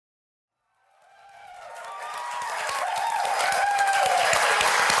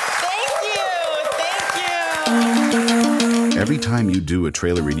every time you do a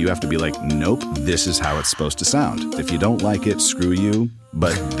trailer read, you have to be like, nope, this is how it's supposed to sound. If you don't like it, screw you,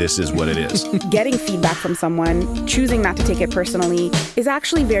 but this is what it is. Getting feedback from someone, choosing not to take it personally, is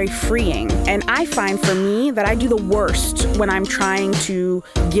actually very freeing. And I find for me that I do the worst when I'm trying to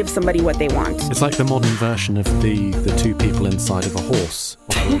give somebody what they want. It's like the modern version of the two people inside of a horse.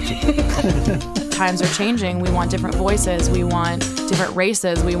 Times are changing. We want different voices. We want different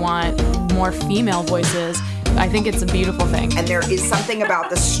races. We want more female voices. I think it's a beautiful thing. And there is something about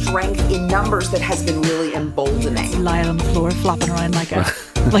the strength in numbers that has been really emboldening. Lying on the floor, flopping around like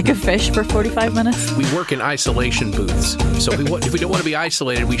a fish for 45 minutes. We work in isolation booths. So if we don't want to be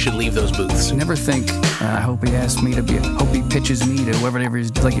isolated, we should leave those booths. Never think, I hope he asks me to be, hope he pitches me to whoever it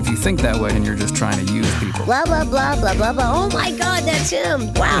is. Like, if you think that way, then you're just trying to use people. Blah, blah, blah, blah, blah, blah. Oh my God, that's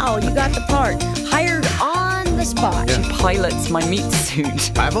him. Wow, you got the part. Hired on the spot. She pilots my meat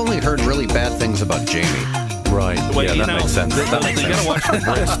suit. I've only heard really bad things about Jamie. Right. Yeah, that makes sense. That makes sense. You gotta watch the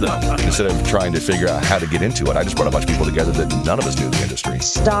Brits, though. Instead of trying to figure out how to get into it, I just brought a bunch of people together that none of us knew in the industry.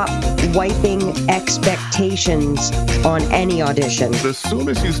 Stop wiping expectations on any audition. As soon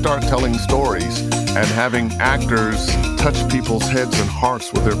as you start telling stories and having actors touch people's heads and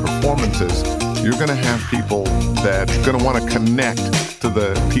hearts with their performances, you're going to have people that are going to want to connect to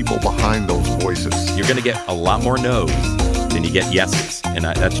the people behind those voices. You're going to get a lot more no's than you get yeses. And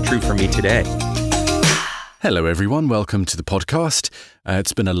that's true for me today. Hello, everyone. Welcome to the podcast.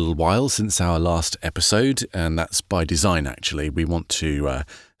 It's been a little while since our last episode, and that's by design, actually. We want to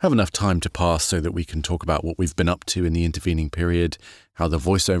have enough time to pass so that we can talk about what we've been up to in the intervening period, how the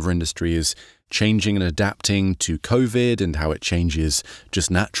voiceover industry is changing and adapting to COVID, and how it changes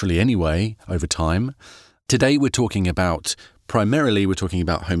just naturally anyway over time. Today, primarily we're talking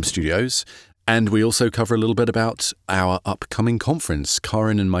about home studios, and we also cover a little bit about our upcoming conference.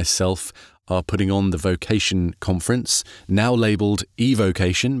 Karen and myself are putting on the Vocation Conference, now labelled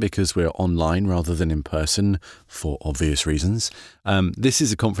eVocation because we're online rather than in person for obvious reasons. This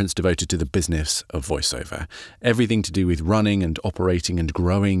is a conference devoted to the business of voiceover, everything to do with running and operating and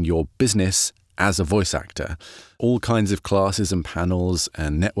growing your business as a voice actor. All kinds of classes and panels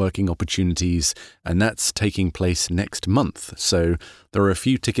and networking opportunities, and that's taking place next month. So there are a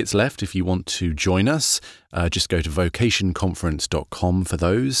few tickets left if you want to join us. Just go to vocationconference.com for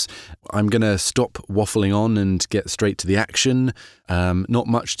those. I'm going to stop waffling on and get straight to the action. Not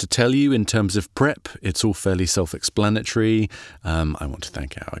much to tell you in terms of prep. It's all fairly self-explanatory. I want to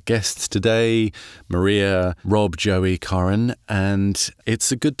thank our guests today, Maria, Rob, Joey, Karen, and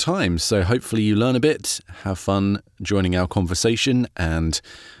it's a good time. So hopefully you learn a bit, have fun joining our conversation, and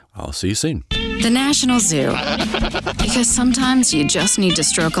I'll see you soon. The National Zoo. Because sometimes you just need to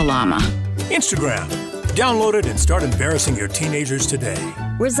stroke a llama. Instagram. Download it and start embarrassing your teenagers today.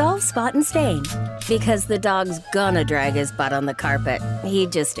 Resolve Spot and Stain. Because the dog's gonna drag his butt on the carpet. He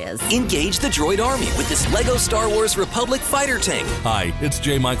just is. Engage the droid army with this LEGO Star Wars Republic fighter tank. Hi, it's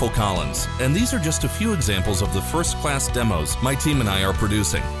J. Michael Collins, and these are just a few examples of the first-class demos my team and I are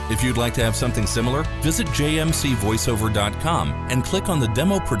producing. If you'd like to have something similar, visit jmcvoiceover.com and click on the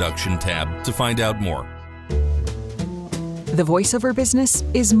Demo Production tab to find out more. The voiceover business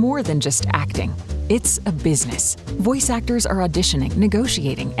is more than just acting. It's a business. Voice actors are auditioning,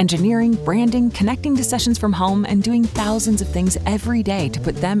 negotiating, engineering, branding, connecting to sessions from home, and doing thousands of things every day to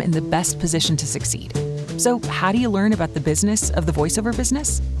put them in the best position to succeed. So how do you learn about the business of the voiceover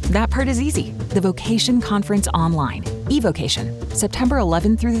business? That part is easy. The Vocation Conference online. eVocation, September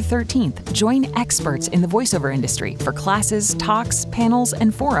 11th through the 13th. Join experts in the voiceover industry for classes, talks, panels,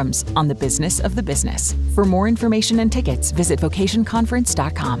 and forums on the business of the business. For more information and tickets, visit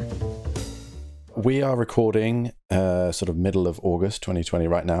vocationconference.com. We are recording sort of middle of August 2020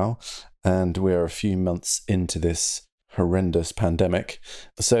 right now, and we're a few months into this horrendous pandemic.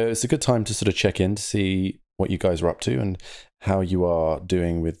 So it's a good time to sort of check in to see what you guys are up to and how you are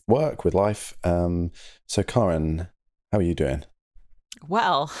doing with work, with life. So Karen, how are you doing?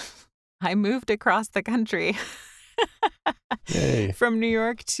 Well, I moved across the country. Yay. From New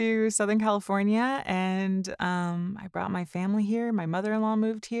York to Southern California, and I brought my family here. My mother-in-law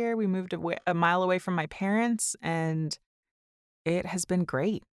moved here. We moved a mile away from my parents, and it has been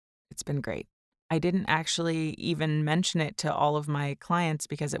great. It's been great. I didn't actually even mention it to all of my clients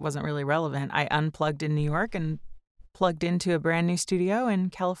because it wasn't really relevant. I unplugged in New York and plugged into a brand new studio in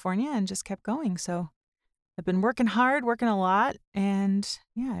California and just kept going. So I've been working hard, working a lot, and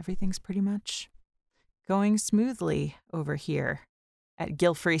yeah, everything's pretty much going smoothly over here at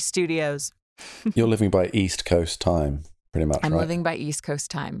Gilfrey Studios. You're living by East Coast time, pretty much, I'm right? living by East Coast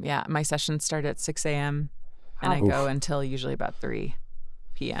time, yeah. My sessions start at 6 a.m. and I go until usually about 3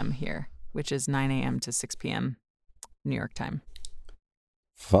 p.m. here, which is 9 a.m. to 6 p.m. New York time.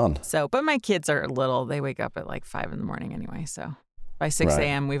 Fun. So, but my kids are little. They wake up at like 5 a.m. anyway. So by 6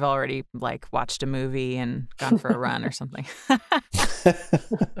 a.m. we've already like watched a movie and gone for a run or something. Oh,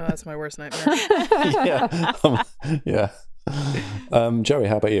 that's my worst nightmare. Yeah. Joey,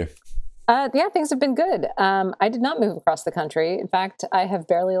 how about you? Yeah, things have been good. I did not move across the country. In fact, I have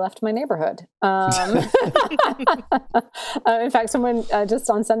barely left my neighborhood. In fact, someone just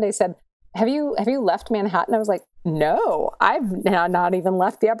on Sunday said, have you left Manhattan? I was like, no, I've not even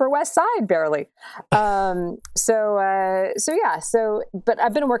left the Upper West Side, barely. But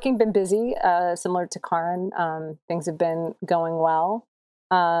I've been working, been busy, similar to Karin. Things have been going well.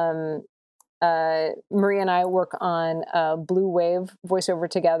 Maria and I work on Blue Wave voiceover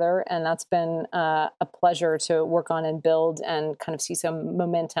together, and that's been a pleasure to work on and build and kind of see some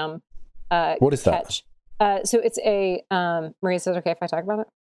momentum. What is that? So it's a Maria says, okay, if I talk about it?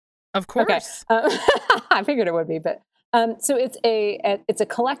 Of course. Okay. I figured it would be, but so it's a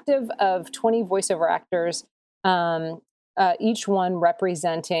collective of 20 voiceover actors, each one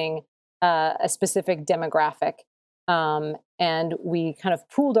representing a specific demographic. And we kind of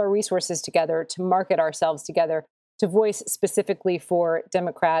pooled our resources together to market ourselves together to voice specifically for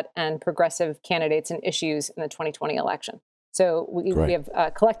Democrat and progressive candidates and issues in the 2020 election. So we have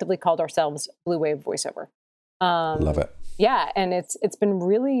collectively called ourselves Blue Wave Voiceover. Love it. Yeah, and it's been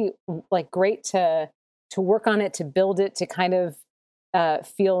really like great to work on it, to build it, to kind of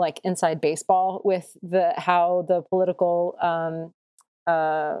feel like inside baseball with how the political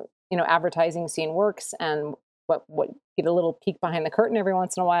advertising scene works, and what get a little peek behind the curtain every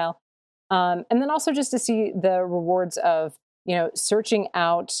once in a while, and then also just to see the rewards of searching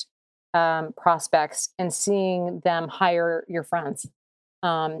out prospects and seeing them hire your friends.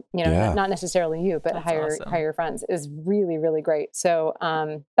 Not necessarily you, but hire your friends is really, really great. So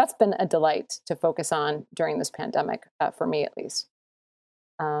that's been a delight to focus on during this pandemic, for me at least.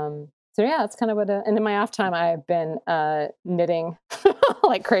 So yeah, that's kind of what. And in my off time, I've been knitting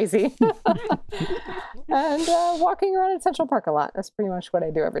like crazy and walking around in Central Park a lot. That's pretty much what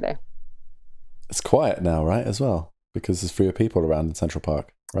I do every day. It's quiet now, right? As well, because there's fewer people around in Central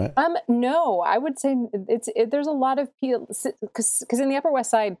Park, right? No, I would say there's a lot of people because in the Upper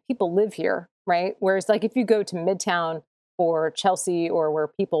West Side, people live here, right? Whereas like if you go to Midtown or Chelsea or where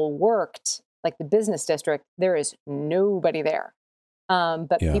people worked, like the business district, there is nobody there.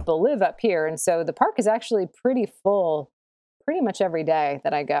 But people live up here. And so the park is actually pretty full pretty much every day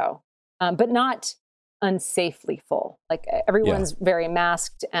that I go, but not unsafely full. Like everyone's very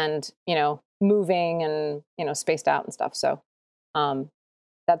masked and, moving and, spaced out and stuff. So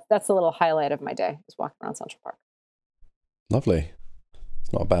that's a little highlight of my day, is walking around Central Park. Lovely.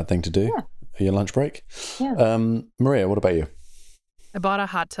 It's not a bad thing to do. Yeah. Your lunch break. Yeah. Maria, what about you? I bought a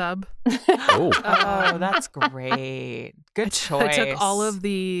hot tub. Oh, that's great. Good choice. I took all of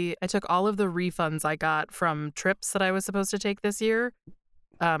the refunds I got from trips that I was supposed to take this year.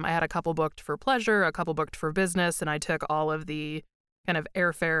 I had a couple booked for pleasure, a couple booked for business, and I took all of the kind of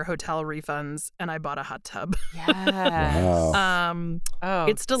airfare hotel refunds and I bought a hot tub. Yes. Wow.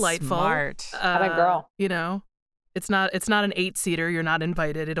 It's delightful. Smart. What a girl. It's not an 8-seater. You're not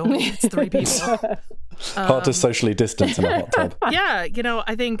invited. It only fits 3 people. Hard to socially distance in a hot tub. Yeah,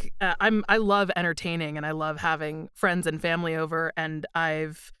 I think I love entertaining and I love having friends and family over, and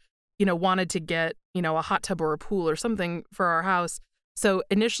I've wanted to get a hot tub or a pool or something for our house. So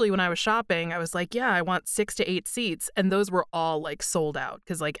initially when I was shopping, I was like, yeah, I want 6 to 8 seats, and those were all like sold out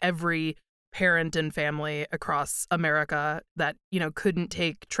because like every parent and family across America that couldn't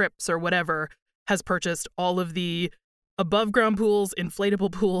take trips or whatever has purchased all of the above ground pools,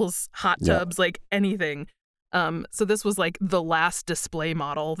 inflatable pools, hot tubs, like anything. So this was like the last display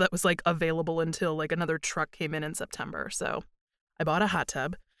model that was like available until like another truck came in September. So I bought a hot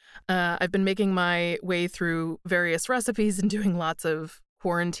tub. I've been making my way through various recipes and doing lots of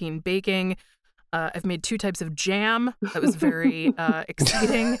quarantine baking. I've made 2 types of jam. That was very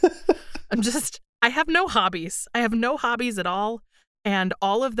exciting. I have no hobbies. I have no hobbies at all. And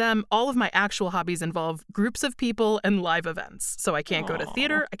all of my actual hobbies involve groups of people and live events. So I can't go to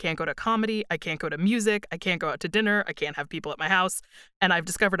theater, I can't go to comedy, I can't go to music, I can't go out to dinner, I can't have people at my house. And I've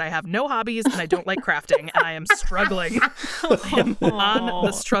discovered I have no hobbies and I don't like crafting, and I am struggling. I am on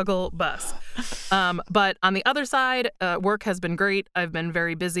the struggle bus. But on the other side, work has been great. I've been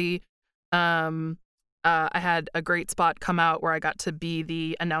very busy. I had a great spot come out where I got to be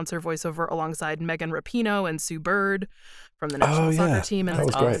the announcer voiceover alongside Megan Rapinoe and Sue Bird from the national soccer team and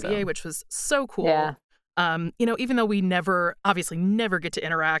the NBA, which was so cool. Yeah. Even though we never get to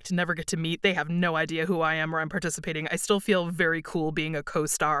interact, never get to meet, they have no idea who I am or I'm participating, I still feel very cool being a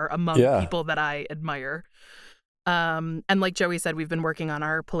co-star among people that I admire. And like Joey said, we've been working on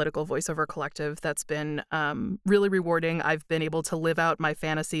our political voiceover collective. That's been really rewarding. I've been able to live out my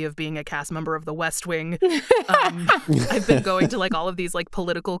fantasy of being a cast member of The West Wing. I've been going to like all of these like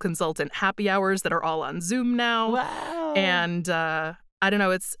political consultant happy hours that are all on Zoom now. Wow. And I don't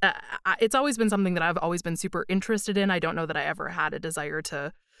know. It's always been something that I've always been super interested in. I don't know that I ever had a desire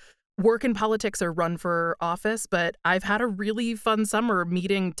to work in politics or run for office, but I've had a really fun summer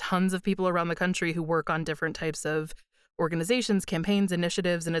meeting tons of people around the country who work on different types of organizations, campaigns,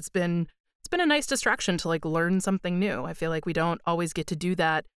 initiatives, and it's been a nice distraction to like learn something new. I feel like we don't always get to do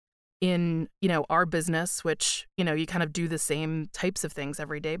that in, our business, which, you kind of do the same types of things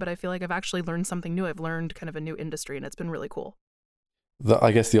every day, but I feel like I've actually learned something new. I've learned kind of a new industry, and it's been really cool.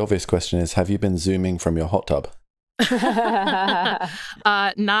 I guess the obvious question is, have you been Zooming from your hot tub?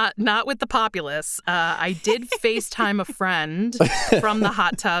 Not with the populace. I did FaceTime a friend from the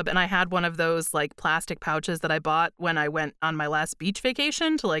hot tub, and I had one of those like plastic pouches that I bought when I went on my last beach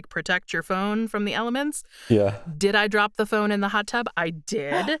vacation to like protect your phone from the elements. Yeah. Did I drop the phone in the hot tub? I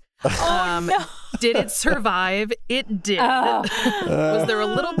did. No. Did it survive? It did. Was there a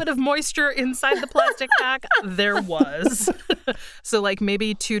little bit of moisture inside the plastic pack? There was. So like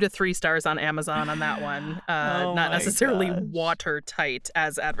maybe 2 to 3 stars on Amazon on that one. Not necessarily watertight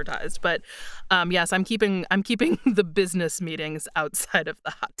as advertised, but yes, I'm keeping the business meetings outside of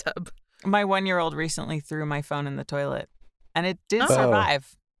the hot tub. My 1-year-old recently threw my phone in the toilet, and it did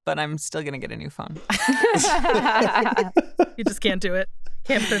survive, but I'm still going to get a new phone. You just can't do it.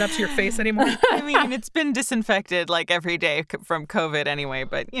 Can't put it up to your face anymore. I mean, it's been disinfected like every day from COVID anyway,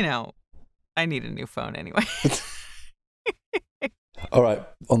 but, I need a new phone anyway. All right.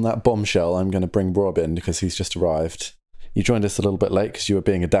 On that bombshell, I'm going to bring Rob in because he's just arrived. You joined us a little bit late because you were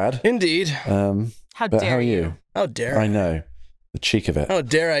being a dad. Indeed. How dare you? How dare I know. The cheek of it. How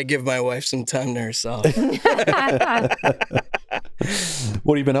dare I give my wife some time to herself?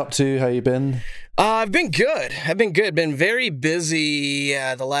 What have you been up to? How you been? I've been good. Been very busy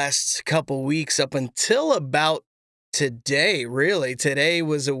the last couple weeks up until about today, really. Today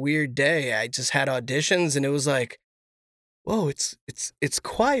was a weird day. I just had auditions and it was like, whoa, it's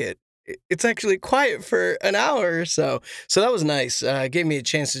quiet. It's actually quiet for an hour or so. So that was nice. It gave me a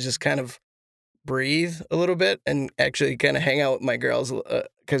chance to just kind of breathe a little bit and actually kind of hang out with my girls.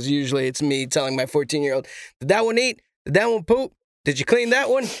 Because usually it's me telling my 14-year-old, did that one eat? Did that one poop? Did you clean that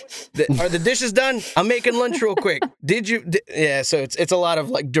one? Are the dishes done? I'm making lunch real quick. Did you? Yeah, so it's a lot of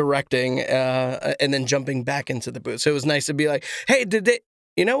like directing and then jumping back into the booth. So it was nice to be like, hey, did they?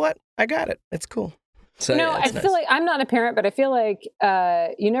 You know what? I got it. It's cool. So, I feel like I'm not a parent, but I feel like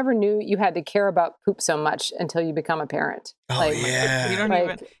you never knew you had to care about poop so much until you become a parent. Oh, like, yeah. You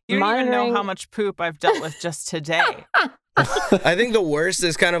don't even know how much poop I've dealt with just today. I think the worst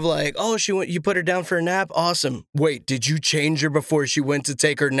is kind of like, oh, you put her down for a nap? Awesome. Wait, did you change her before she went to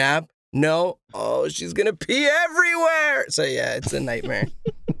take her nap? No. Oh, she's going to pee everywhere. So, yeah, it's a nightmare.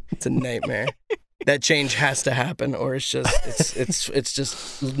 It's a nightmare. That change has to happen, or it's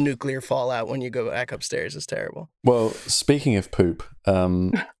just nuclear fallout when you go back upstairs. It's terrible. Well, speaking of poop,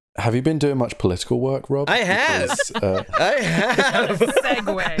 have you been doing much political work, Rob? I have. I have.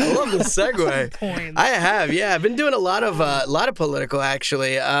 Segue. I love the segue. I have. Yeah, I've been doing a lot of political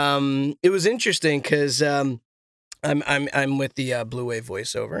actually. It was interesting because I'm with the Blue Wave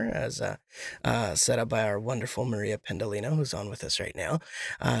voiceover as set up by our wonderful Maria Pendolino, who's on with us right now,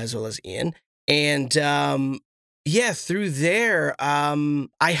 as well as Ian. And through there,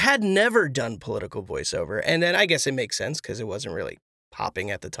 I had never done political voiceover, and then I guess it makes sense because it wasn't really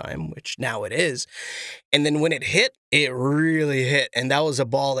popping at the time, which now it is. And then when it hit, it really hit, and that was a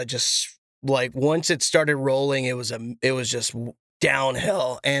ball that just like once it started rolling, it was just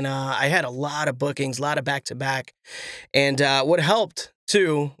downhill. And I had a lot of bookings, a lot of back to back, and what helped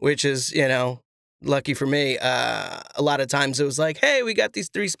too, which is lucky for me, a lot of times it was like, hey, we got these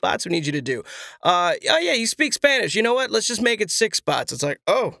 3 spots we need you to do. Oh, yeah, you speak Spanish. You know what? Let's just make it 6 spots. It's like,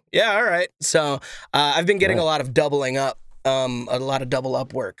 oh, yeah, all right. So I've been getting a lot of doubling up, a lot of double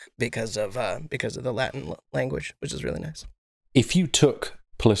up work because of the Latin language, which is really nice. If you took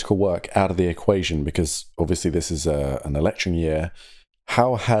political work out of the equation, because obviously this is an election year,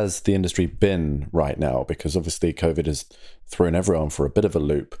 how has the industry been right now? Because obviously COVID has thrown everyone for a bit of a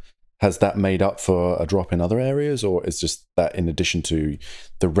loop. Has that made up for a drop in other areas, or is just that in addition to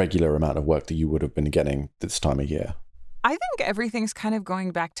the regular amount of work that you would have been getting this time of year? I think everything's kind of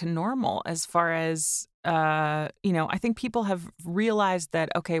going back to normal as far as, I think people have realized that,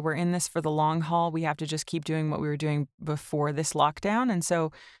 okay, we're in this for the long haul. We have to just keep doing what we were doing before this lockdown. And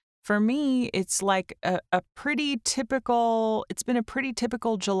so for me, it's like it's been a pretty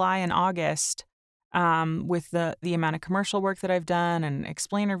typical July and August. with the amount of commercial work that I've done and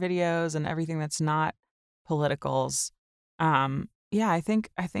explainer videos and everything that's not politicals. I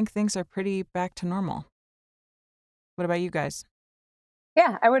think things are pretty back to normal. What about you guys?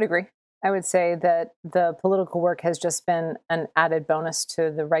 Yeah, I would agree. I would say that the political work has just been an added bonus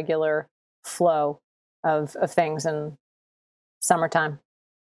to the regular flow of things in summertime.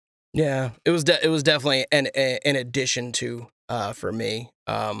 Yeah, it was definitely an addition to for me.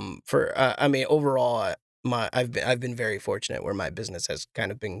 Overall, I've been very fortunate where my business has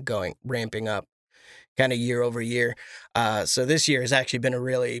kind of been ramping up, kind of year over year. So this year has actually been a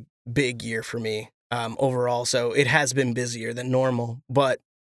really big year for me overall. So it has been busier than normal, but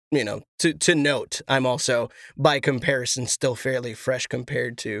to note, I'm also by comparison still fairly fresh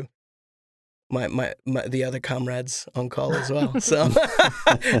compared to my the other comrades on call as well. So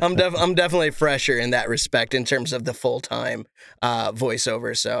I'm definitely fresher in that respect in terms of the full-time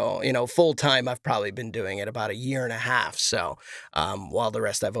voiceover. So, full time I've probably been doing it about a year and a half. So, while the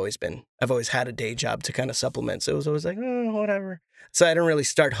rest I've always had a day job to kind of supplement. So it was always like, whatever. So I didn't really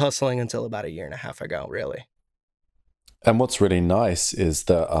start hustling until about a year and a half ago, really. And what's really nice is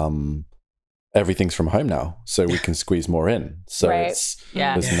that everything's from home now, so we can squeeze more in. So there's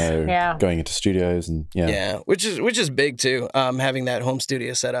no going into studios and which is big too. Having that home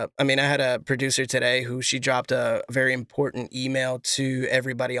studio set up. I mean, I had a producer today who she dropped a very important email to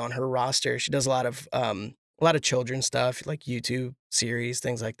everybody on her roster. She does a lot of children's stuff like YouTube series,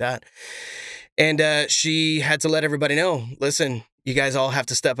 things like that. And she had to let everybody know, listen, you guys all have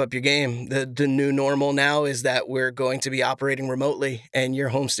to step up your game. The new normal now is that we're going to be operating remotely, and your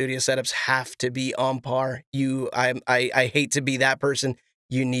home studio setups have to be on par. I hate to be that person.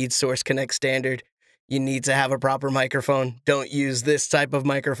 You need Source Connect standard. You need to have a proper microphone. Don't use this type of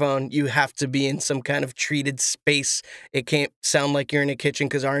microphone. You have to be in some kind of treated space. It can't sound like you're in a kitchen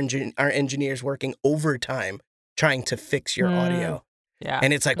because our engineer's working overtime trying to fix your audio. Yeah.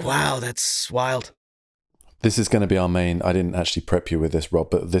 And it's like, wow, that's wild. This is going to be our main, I didn't actually prep you with this, Rob,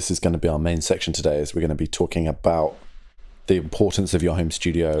 but this is going to be our main section today, is we're going to be talking about the importance of your home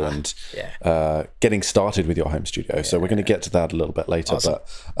studio and getting started with your home studio. Yeah. So we're going to get to that a little bit later. Awesome.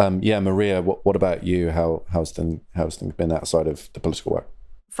 But Maria, what about you? How's things been outside of the political work?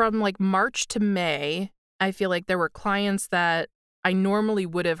 From like March to May, I feel like there were clients that I normally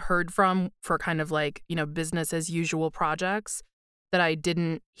would have heard from for kind of like, business as usual projects that I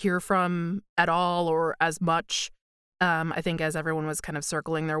didn't hear from at all or as much. I think as everyone was kind of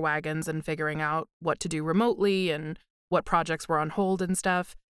circling their wagons and figuring out what to do remotely and what projects were on hold and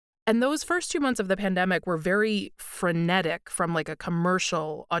stuff. And those first 2 months of the pandemic were very frenetic from like a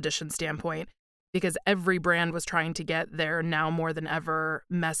commercial audition standpoint, because every brand was trying to get their now more than ever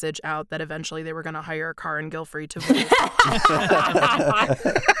message out that eventually they were going to hire Karin Gilfrey to voice.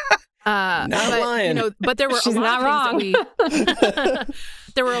 Not lying. But there were She's not wrong.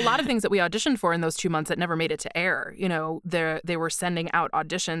 There were a lot of things that we auditioned for in those 2 months that never made it to air. They were sending out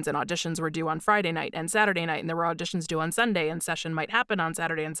auditions, and auditions were due on Friday night and Saturday night, and there were auditions due on Sunday, and session might happen on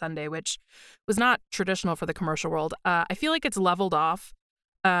Saturday and Sunday, which was not traditional for the commercial world. I feel like it's leveled off.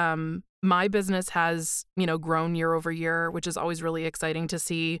 My business has, grown year over year, which is always really exciting to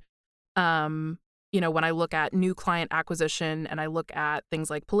see. When I look at new client acquisition and I look at things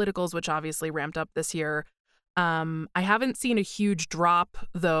like politicals, which obviously ramped up this year, I haven't seen a huge drop,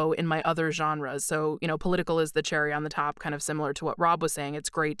 though, in my other genres. So, political is the cherry on the top, kind of similar to what Rob was saying. It's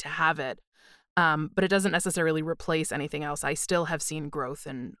great to have it, but it doesn't necessarily replace anything else. I still have seen growth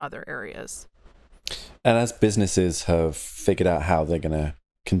in other areas. And as businesses have figured out how they're going to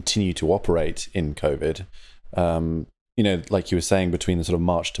continue to operate in COVID, like you were saying, between the sort of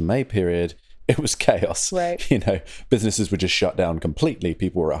March to May period, it was chaos. Right. Businesses were just shut down completely.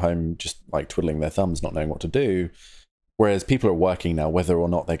 People were at home just like twiddling their thumbs, not knowing what to do. Whereas people are working now, whether or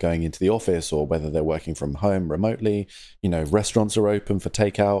not they're going into the office or whether they're working from home remotely. Restaurants are open for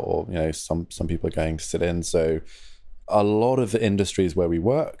takeout, or some people are going to sit in. So a lot of the industries where we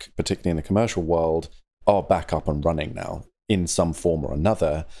work, particularly in the commercial world, are back up and running now in some form or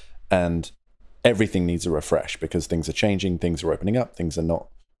another. And everything needs a refresh because things are changing, things are opening up, things are not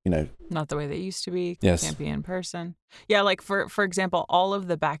not the way they used to be. Yes. Can't be in person. Yeah, like for example, all of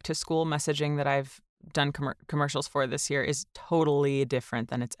the back to school messaging that I've done commercials for this year is totally different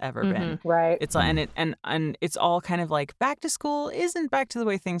than it's ever been. Right. It's and it's all kind of like back to school isn't back to the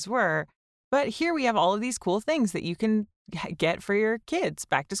way things were, but here we have all of these cool things that you can get for your kids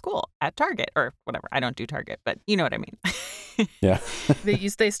back to school at Target or whatever. I don't do Target, but you know what I mean. Yeah.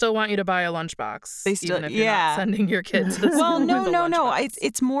 They still want you to buy a lunchbox. They still, even if you're not sending your kids to school. Well, no.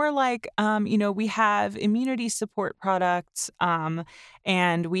 It's more like, we have immunity support products,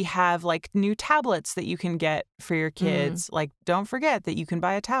 and we have like new tablets that you can get for your kids. Like, don't forget that you can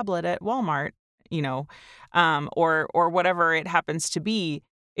buy a tablet at Walmart, or whatever it happens to be.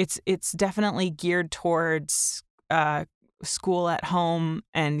 It's definitely geared towards school at home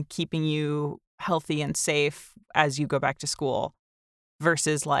and keeping you healthy and safe as you go back to school,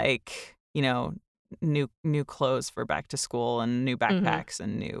 versus like, new clothes for back to school and new backpacks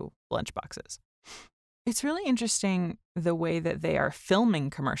and new lunch boxes. It's really interesting the way that they are filming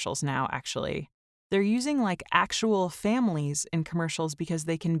commercials now, actually. They're using like actual families in commercials because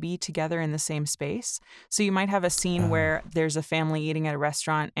they can be together in the same space. So you might have a scene where there's a family eating at a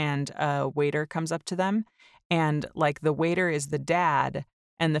restaurant and a waiter comes up to them, and like the waiter is the dad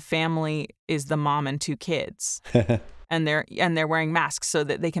and the family is the mom and 2 kids. And they're wearing masks so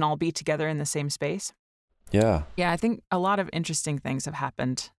that they can all be together in the same space. Yeah. Yeah, I think a lot of interesting things have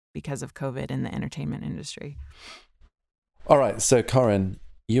happened because of COVID in the entertainment industry. All right, so Corinne,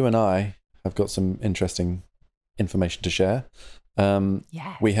 you and I have got some interesting information to share.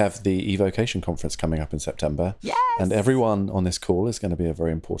 Yes. We have the eVocation conference coming up in September. Yes. And everyone on this call is going to be a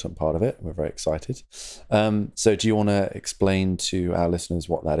very important part of it. We're very excited. So do you want to explain to our listeners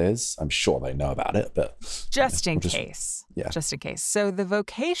what that is? I'm sure they know about it, but... Just in case. Yeah. Just in case. So the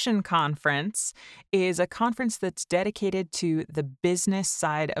Vocation Conference is a conference that's dedicated to the business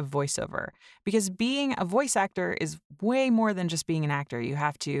side of voiceover. Because being a voice actor is way more than just being an actor. You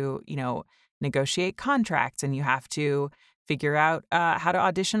have to, negotiate contracts, and you have to figure out how to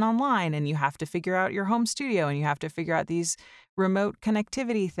audition online, and you have to figure out your home studio, and you have to figure out these remote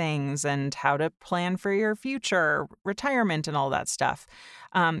connectivity things and how to plan for your future retirement and all that stuff.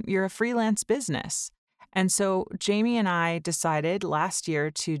 You're a freelance business. And so Jamie and I decided last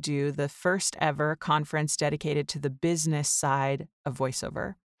year to do the first ever conference dedicated to the business side of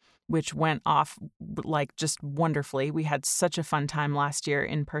voiceover, which went off like just wonderfully. We had such a fun time last year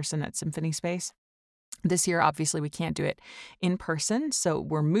in person at Symphony Space. This year, obviously, we can't do it in person, so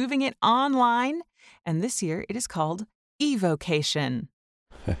we're moving it online. And this year, it is called eVocation.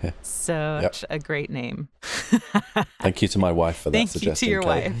 Such a great name. Thank you to my wife for that suggestion. Thank you to your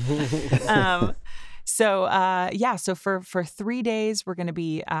wife. So for 3 days, we're going to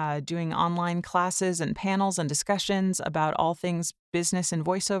be doing online classes and panels and discussions about all things business and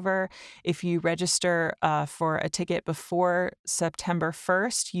voiceover. If you register for a ticket before September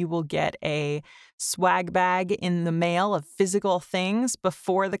 1st, you will get a swag bag in the mail of physical things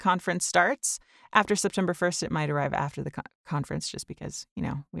before the conference starts. After September 1st, it might arrive after the conference just because,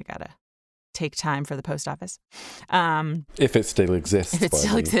 we got to take time for the post office. If it still exists. If it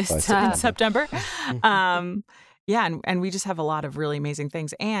still exists in September. And we just have a lot of really amazing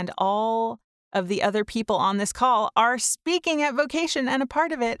things. And all of the other people on this call are speaking at Vocation and a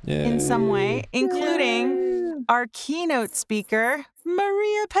part of it in some way, including our keynote speaker,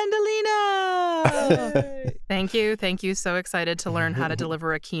 Maria Pendolino. Thank you. So excited to learn how to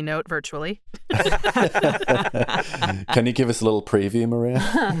deliver a keynote virtually. Can you give us a little preview, Maria?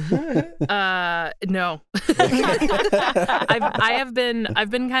 No. I've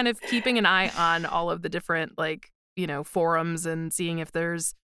been kind of keeping an eye on all of the different forums and seeing if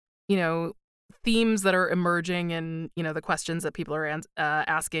there's themes that are emerging and the questions that people are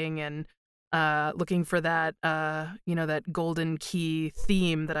asking, and looking for that that golden key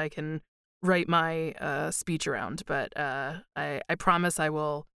theme that I can write my speech around. But I promise I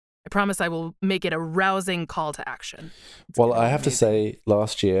will make it a rousing call to action. Well, I have to say,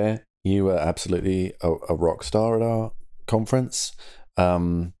 last year you were absolutely a rock star at our conference.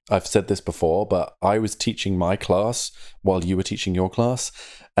 I've said this before, but I was teaching my class while you were teaching your class,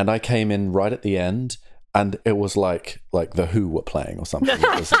 and I came in right at the end, and it was like the Who were playing or something.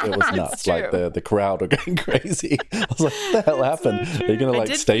 It was nuts. Like the crowd were going crazy. I was like, what the hell happened? Are you going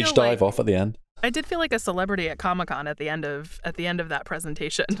to stage dive off at the end? I did feel like a celebrity at Comic-Con at the end of that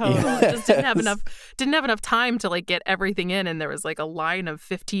presentation. Yes. I just didn't have enough time to get everything in, and there was a line of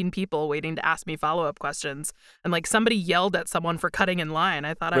 15 people waiting to ask me follow-up questions, and somebody yelled at someone for cutting in line.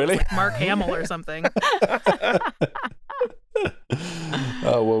 I thought really? I was Mark Hamill or something.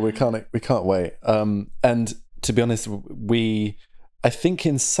 Oh well, we can't wait. And to be honest, I think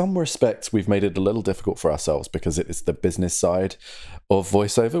in some respects we've made it a little difficult for ourselves because it is the business side of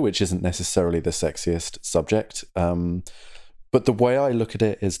voiceover, which isn't necessarily the sexiest subject. But the way I look at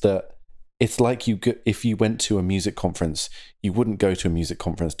it is that it's like if you went to a music conference, you wouldn't go to a music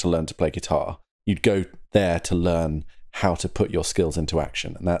conference to learn to play guitar. You'd go there to learn how to put your skills into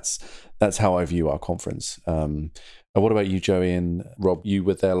action. And that's how I view our conference. What about you, Joey and Rob? You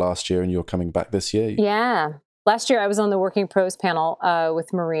were there last year and you're coming back this year? Yeah. Last year I was on the Working Pros panel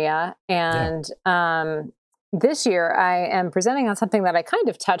with Maria. And this year I am presenting on something that I kind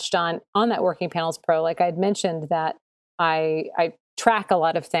of touched on that Working Panels Pro. Like I'd mentioned that I track a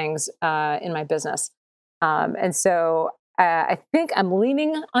lot of things in my business. And so I think I'm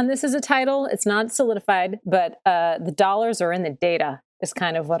leaning on this as a title. It's not solidified, but the dollars are in the data is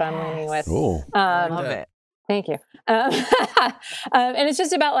kind of what I'm leaning with. I love it. Thank you. And it's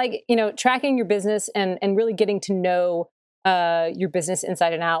just about like, tracking your business and really getting to know your business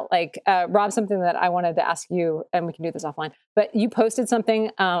inside and out. Like, Rob, something that I wanted to ask you, and we can do this offline, but you posted something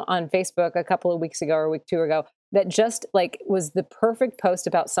on Facebook a couple of weeks ago or a week, 2 ago that just like was the perfect post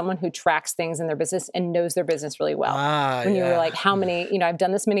about someone who tracks things in their business and knows their business really well. When you were like, how many, I've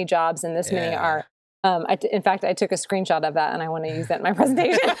done this many jobs and this many are, in fact, I took a screenshot of that and I want to use that in my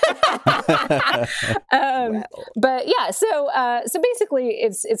presentation. But yeah, so basically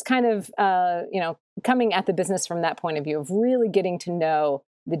it's kind of, coming at the business from that point of view of really getting to know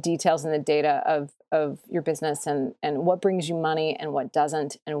the details and the data of your business and what brings you money and what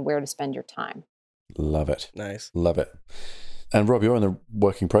doesn't and where to spend your time. Love it. Nice. Love it. And Rob, you're on the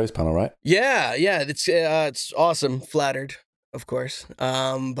Working Pros panel, right? Yeah. It's awesome. Flattered, of course.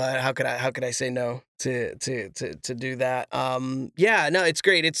 But how could I say no to do that? No, it's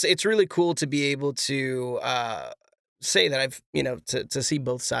great. It's really cool to be able to say that I've, to see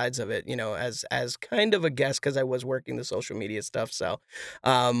both sides of it, as kind of a guest, because I was working the social media stuff. So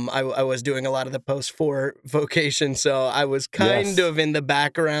I was doing a lot of the posts for Vocation. So I was kind of in the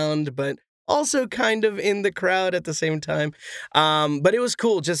background, but also kind of in the crowd at the same time. But it was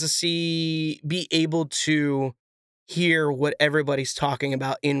cool just to be able to hear what everybody's talking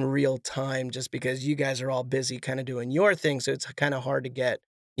about in real time, just because you guys are all busy kind of doing your thing. So it's kind of hard to get,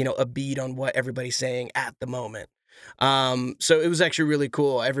 a beat on what everybody's saying at the moment. So it was actually really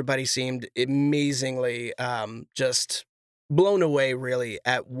cool. Everybody seemed amazingly just blown away really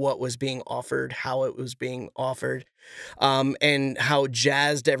at what was being offered, how it was being offered, and how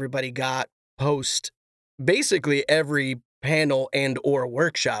jazzed everybody got post basically every panel and or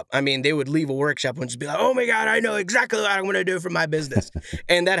workshop. I mean, they would leave a workshop and just be like, oh my God, I know exactly what I'm going to do for my business.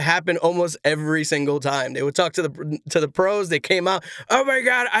 And that happened almost every single time. They would talk to the pros. They came out, oh my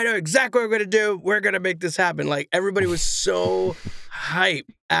God, I know exactly what we're going to do. We're going to make this happen. Like everybody was so hype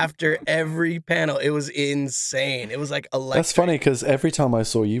after every panel. It was insane. It was like electric. That's funny because every time I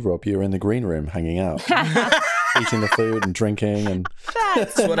saw you, Rob, you were in the green room hanging out. Eating the food and drinking, and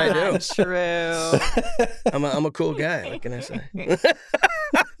that's what I do. True. I'm a cool guy. What can I say?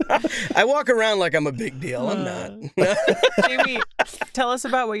 I walk around like I'm a big deal. I'm not. Jamie, tell us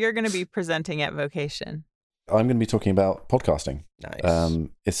about what you're going to be presenting at Vocation. I'm going to be talking about podcasting. Nice.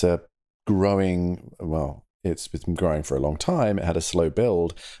 It's a growing. Well, it's been growing for a long time. It had a slow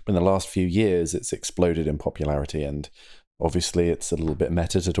build, but in the last few years, it's exploded in popularity. And obviously, it's a little bit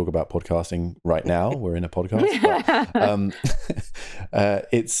meta to talk about podcasting right now. We're in a podcast. But,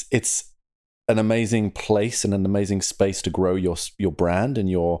 it's an amazing place and an amazing space to grow your brand and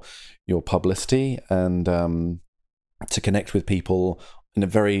your publicity, and to connect with people in a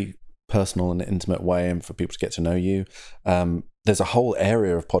very personal and intimate way, and for people to get to know you. There's a whole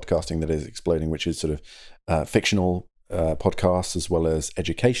area of podcasting that is exploding, which is sort of fictional podcasts as well as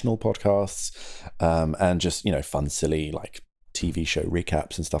educational podcasts, and just fun, silly like TV show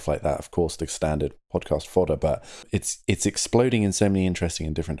recaps and stuff like that. Of course, the standard podcast fodder, but it's exploding in so many interesting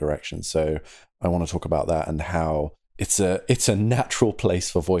and different directions. So I want to talk about that and how it's a natural place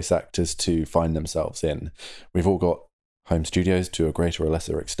for voice actors to find themselves in. We've all got home studios to a greater or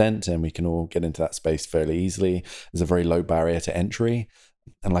lesser extent, and we can all get into that space fairly easily. There's a very low barrier to entry.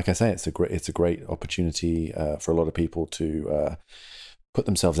 And like I say, it's a great opportunity for a lot of people to put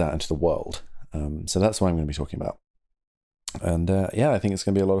themselves out into the world. So that's what I'm going to be talking about. And I think it's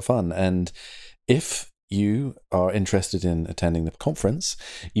going to be a lot of fun. And if you are interested in attending the conference,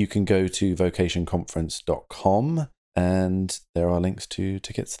 you can go to vocationconference.com, and there are links to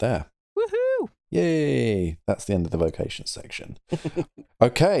tickets there. Woohoo! Yay! That's the end of the vocation section.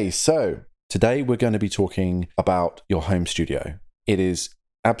 Okay, so today we're going to be talking about your home studio. It is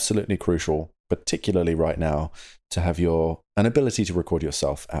absolutely crucial, particularly right now, to have an ability to record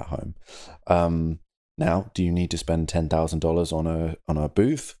yourself at home. Now, do you need to spend $10,000 on a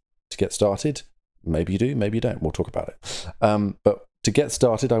booth to get started? Maybe you do, maybe you don't. We'll talk about it. But to get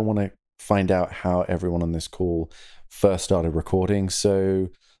started, I want to find out how everyone on this call first started recording. So,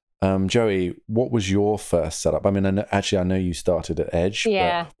 Joey, what was your first setup? I mean, I know you started at Edge.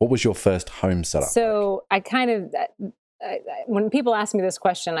 Yeah. But what was your first home setup? So I kind of, when people ask me this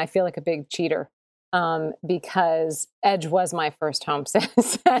question, I feel like a big cheater. Because Edge was my first home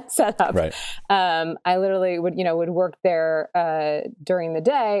setup. Right. I literally would work there during the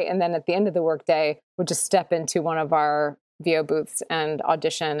day, and then at the end of the workday would just step into one of our VO booths and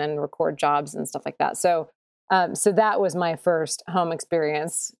audition and record jobs and stuff like that. So that was my first home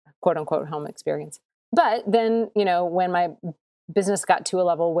experience, quote unquote home experience. But then, when my business got to a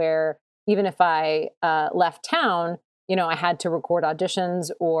level where even if I left town, I had to record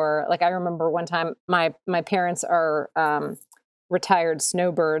auditions, or like I remember one time my parents are retired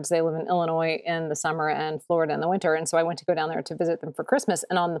snowbirds. They live in Illinois in the summer and Florida in the winter. And so I went to go down there to visit them for Christmas.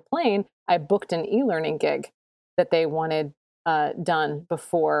 And on the plane, I booked an e-learning gig that they wanted done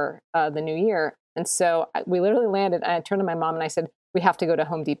before the new year. And so we literally landed, and I turned to my mom and I said, we have to go to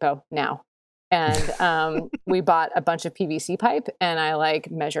Home Depot now. And we bought a bunch of PVC pipe, and I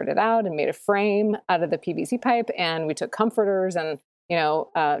measured it out and made a frame out of the PVC pipe. And we took comforters and,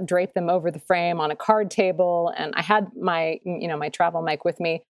 draped them over the frame on a card table. And I had my travel mic with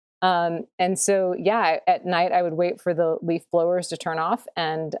me. And so, at night I would wait for the leaf blowers to turn off,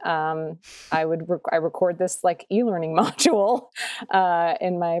 and I record this e-learning module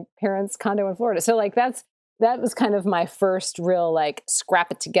in my parents' condo in Florida. So that was kind of my first real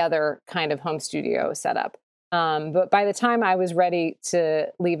scrap it together kind of home studio setup. But by the time I was ready to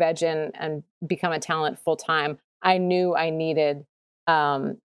leave Edge and become a talent full time, I knew I needed,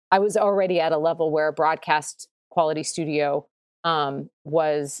 I was already at a level where a broadcast quality studio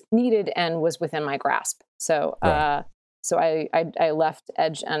was needed and was within my grasp. So, right. So I left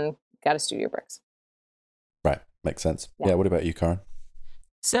Edge and got a Studio Bricks. Right. Makes sense. Yeah. What about you, Karen?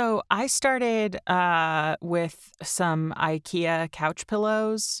 So I started with some IKEA couch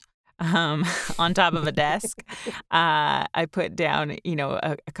pillows on top of a desk. I put down,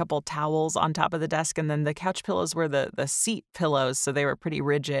 a couple towels on top of the desk, and then the couch pillows were the seat pillows, so they were pretty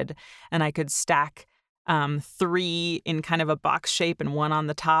rigid, and I could stack 3 in kind of a box shape and 1 on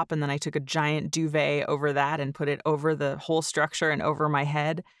the top, and then I took a giant duvet over that and put it over the whole structure and over my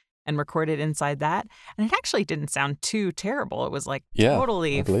head, and recorded inside that. And it actually didn't sound too terrible. It was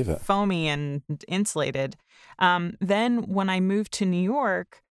totally foamy and insulated. Then when I moved to New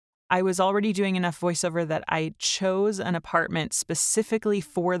York, I was already doing enough voiceover that I chose an apartment specifically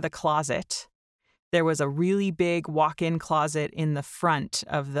for the closet. There was a really big walk-in closet in the front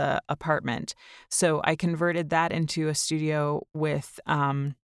of the apartment. So I converted that into a studio with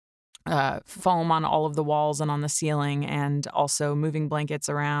foam on all of the walls and on the ceiling, and also moving blankets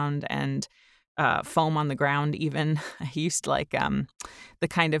around and foam on the ground even. I used the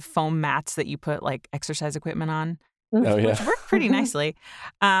kind of foam mats that you put exercise equipment on, which worked pretty nicely.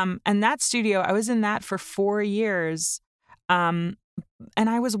 And that studio, I was in that for 4 years. And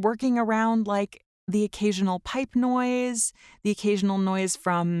I was working around the occasional pipe noise, the occasional noise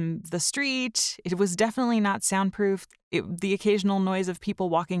from the street. It was definitely not soundproof. The occasional noise of people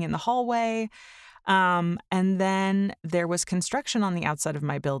walking in the hallway. And then there was construction on the outside of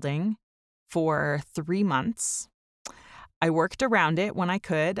my building for 3 months. I worked around it when I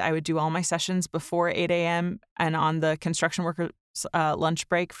could. I would do all my sessions before 8 a.m. and on the construction workers' lunch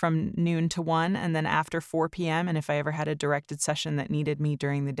break from noon to 1, and then after 4 p.m. And if I ever had a directed session that needed me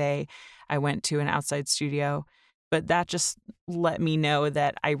during the day, I went to an outside studio. But that just let me know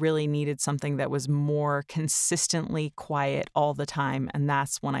that I really needed something that was more consistently quiet all the time. And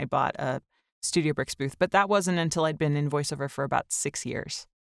that's when I bought a Studio Bricks booth. But that wasn't until I'd been in voiceover for about 6 years.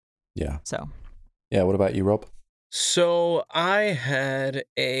 Yeah. So. Yeah. What about you, Rob? So I had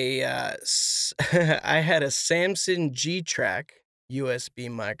a Samson G-Track USB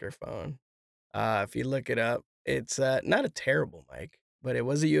microphone. If you look it up, it's not a terrible mic, but it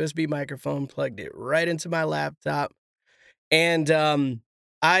was a USB microphone, plugged it right into my laptop. And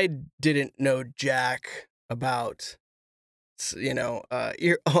I didn't know jack about,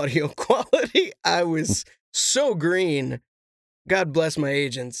 ear audio quality. I was so green. God bless my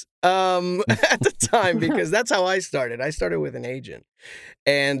agents at the time, because that's how I started. I started with an agent.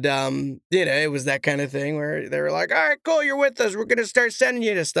 And, it was that kind of thing where they were like, all right, cool, you're with us. We're going to start sending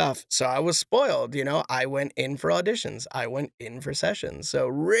you to stuff. So I was spoiled. I went in for auditions. I went in for sessions. So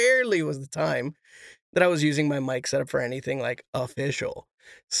rarely was the time that I was using my mic setup for anything official.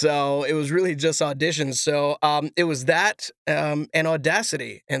 So it was really just auditions. So it was that and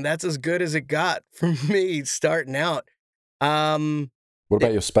Audacity. And that's as good as it got for me starting out. What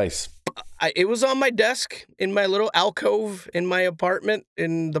about your space? It was on my desk in my little alcove in my apartment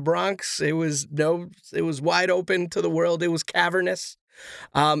in the Bronx. It was wide open to the world. It was cavernous.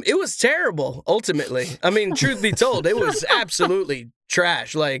 It was terrible, ultimately. I mean, truth be told, it was absolutely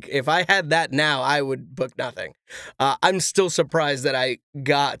trash. Like, if I had that now, I would book nothing. I'm still surprised that I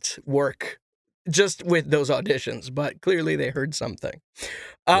got work just with those auditions, but clearly they heard something.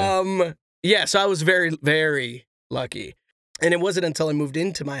 Yeah, so I was very, very lucky. And it wasn't until I moved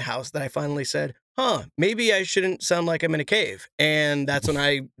into my house that I finally said, maybe I shouldn't sound like I'm in a cave. And that's when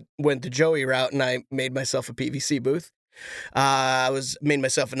I went the Joey route and I made myself a PVC booth. Made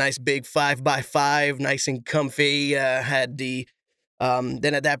myself a nice big 5x5, nice and comfy. Had the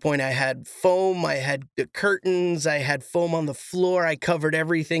then at that point I had foam, I had the curtains, I had foam on the floor. I covered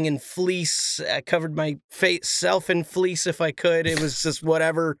everything in fleece. I covered my self in fleece if I could. It was just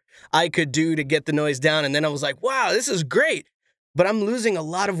whatever I could do to get the noise down. And then I was like, wow, this is great. But I'm losing a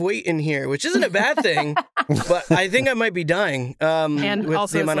lot of weight in here, which isn't a bad thing. But I think I might be dying. And with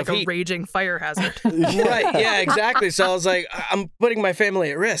also the amount it's of like heat. a raging fire hazard. Right, yeah, exactly. So I was like, I'm putting my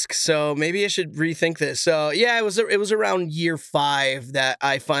family at risk, so maybe I should rethink this. So yeah, it was around year 5 that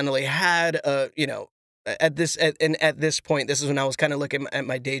I finally had at this point, this is when I was kind of looking at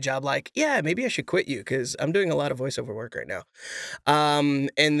my day job like, yeah, maybe I should quit you because I'm doing a lot of voiceover work right now.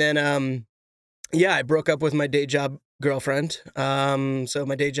 And then I broke up with my day job girlfriend. So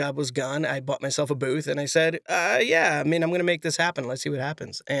my day job was gone. I bought myself a booth and I said, I'm going to make this happen. Let's see what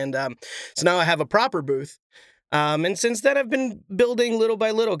happens. And so now I have a proper booth. And since then I've been building little by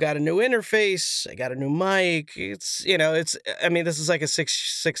little, got a new interface. I got a new mic. This is like a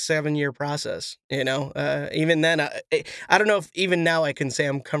 6-7 year process, even then, I don't know if even now I can say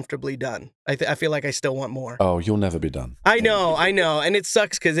I'm comfortably done. I feel like I still want more. Oh, you'll never be done. I know. And it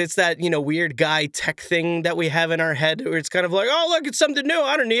sucks because it's that, weird guy tech thing that we have in our head where it's kind of like, oh, look, it's something new.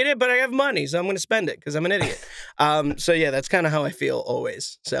 I don't need it, but I have money, so I'm going to spend it because I'm an idiot. So yeah, that's kind of how I feel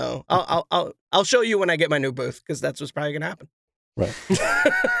always. So I'll show you when I get my new booth because that's what's probably going to happen. Right.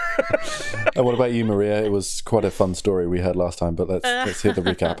 And what about you, Maria? It was quite a fun story we heard last time, but let's hear the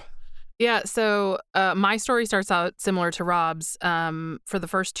recap. Yeah, so my story starts out similar to Rob's. For the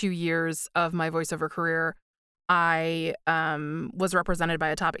first 2 years of my voiceover career, I was represented by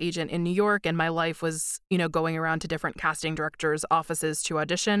a top agent in New York, and my life was, going around to different casting directors' offices to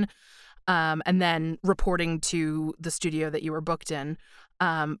audition, and then reporting to the studio that you were booked in.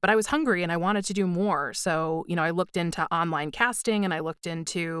 But I was hungry and I wanted to do more. So, I looked into online casting and I looked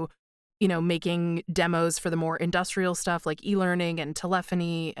into making demos for the more industrial stuff like e-learning and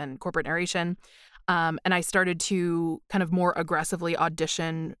telephony and corporate narration. And I started to kind of more aggressively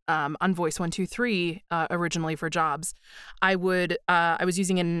audition on Voice 123 originally for jobs. I was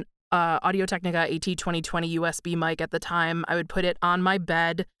using an Audio-Technica AT2020 USB mic at the time. I would put it on my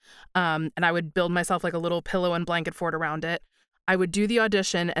bed and I would build myself like a little pillow and blanket fort around it. I would do the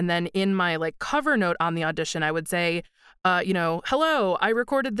audition, and then in my cover note on the audition, I would say, hello, I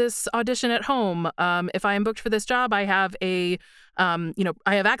recorded this audition at home. If I am booked for this job, I have I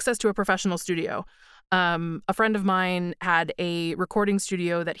have access to a professional studio. A friend of mine had a recording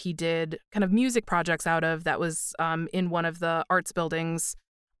studio that he did kind of music projects out of that was in one of the arts buildings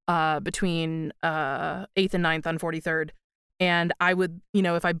between 8th and 9th on 43rd. And I would,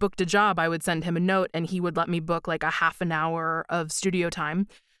 if I booked a job, I would send him a note and he would let me book like a half an hour of studio time.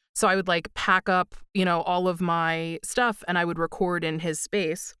 So I would pack up, all of my stuff and I would record in his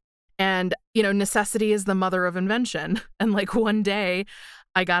space. And, necessity is the mother of invention. And one day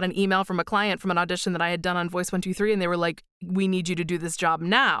I got an email from a client from an audition that I had done on Voice 123 and they were like, we need you to do this job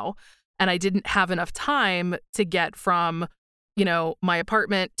now. And I didn't have enough time to get from my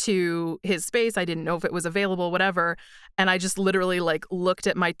apartment to his space. I didn't know if it was available, whatever. And I just literally looked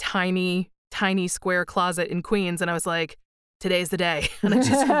at my tiny, tiny square closet in Queens and I was like, today's the day. And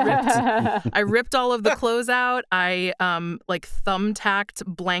I ripped all of the clothes out. I thumbtacked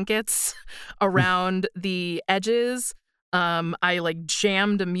blankets around the edges. I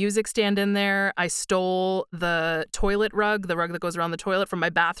jammed a music stand in there. I stole the toilet rug, the rug that goes around the toilet from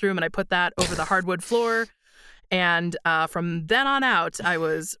my bathroom, and I put that over the hardwood floor. And from then on out, I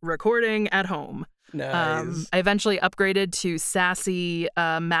was recording at home. Nice. I eventually upgraded to Sassy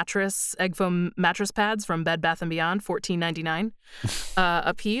egg foam mattress pads from Bed Bath & Beyond, $14.99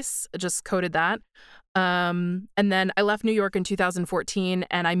 a piece. Just coated that. And then I left New York in 2014,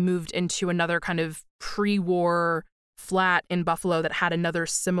 and I moved into another kind of pre-war flat in Buffalo that had another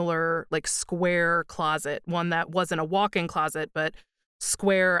similar square closet, one that wasn't a walk-in closet, but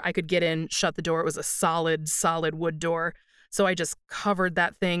square. I could get in, shut the door. It was a solid wood door. So I just covered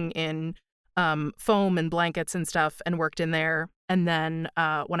that thing in foam and blankets and stuff and worked in there. And then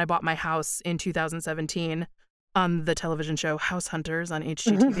when I bought my house in 2017, on the television show House Hunters on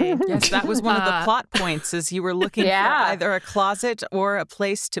HGTV. Yes, that was one of the plot points, is you were looking for either a closet or a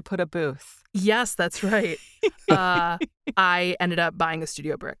place to put a booth. Yes, that's right. I ended up buying a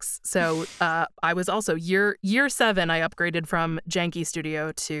Studio Bricks. So I was also year 7, I upgraded from janky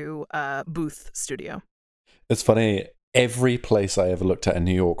studio to booth studio. It's funny. Every place I ever looked at in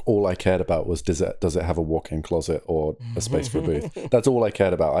New York, all I cared about was does it have a walk-in closet or a space for a booth? That's all I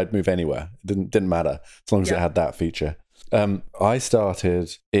cared about. I'd move anywhere. It didn't matter as long as it had that feature. I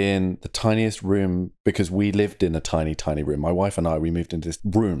started in the tiniest room because we lived in a tiny, tiny room. My wife and we moved into this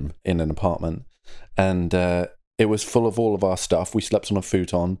room in an apartment, and it was full of all of our stuff. We slept on a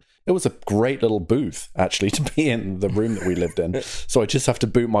futon. It was a great little booth, actually, to be in the room that we lived in. So I just have to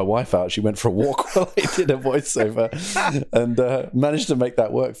boot my wife out. She went for a walk while I did a voiceover and managed to make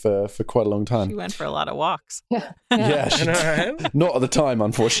that work for quite a long time. She went for a lot of walks. Yeah, she did. Not at the time,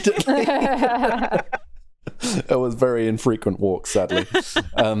 unfortunately. It was very infrequent walks, sadly.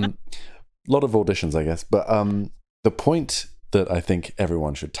 A lot of auditions, I guess. But the point that I think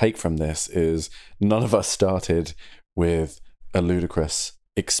everyone should take from this is none of us started with a ludicrous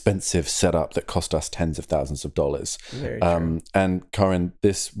expensive setup that cost us tens of thousands of dollars. And Corinne,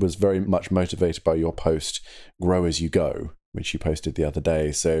 this was very much motivated by your post Grow As You Go, which you posted the other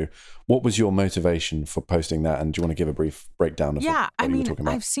day. So what was your motivation for posting that? And do you want to give a brief breakdown of what you were talking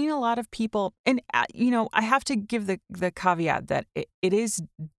about? I've seen a lot of people, and I have to give the caveat that it is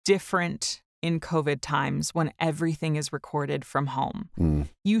different in COVID times when everything is recorded from home.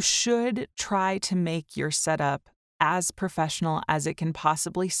 You should try to make your setup as professional as it can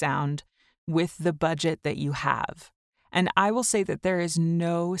possibly sound with the budget that you have. And I will say that there is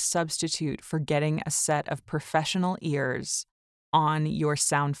no substitute for getting a set of professional ears on your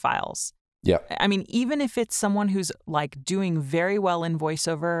sound files. Yeah. I mean, even if it's someone who's like doing very well in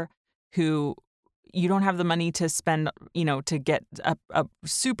voiceover, who you don't have the money to spend, to get a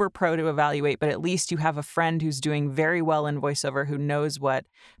super pro to evaluate, but at least you have a friend who's doing very well in voiceover, who knows what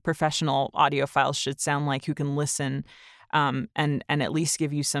professional audio files should sound like, who can listen and at least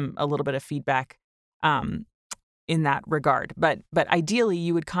give you a little bit of feedback in that regard. But ideally,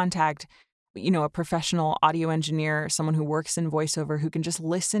 you would contact, a professional audio engineer, someone who works in voiceover, who can just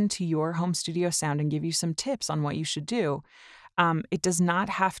listen to your home studio sound and give you some tips on what you should do. It does not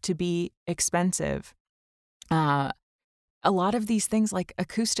have to be expensive. A lot of these things like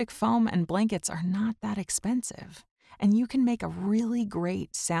acoustic foam and blankets are not that expensive. And you can make a really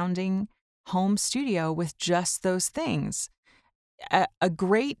great sounding home studio with just those things. A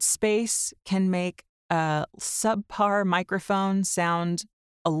great space can make a subpar microphone sound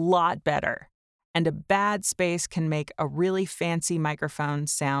a lot better. And a bad space can make a really fancy microphone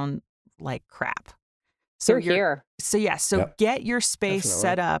sound like crap. So get your space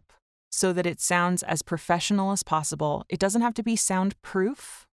set up so that it sounds as professional as possible. It doesn't have to be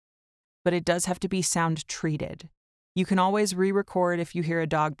soundproof, but it does have to be sound treated. You can always re-record if you hear a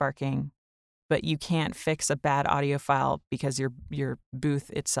dog barking, but you can't fix a bad audio file because your booth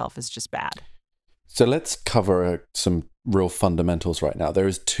itself is just bad. So let's cover some real fundamentals right now. There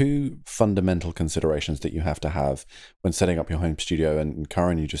is 2 fundamental considerations that you have to have when setting up your home studio, and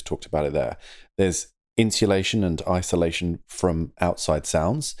Karen, you just talked about it there. There's insulation and isolation from outside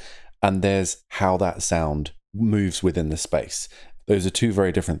sounds, and there's how that sound moves within the space. Those are 2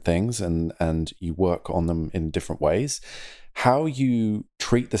 very different things, and you work on them in different ways. How you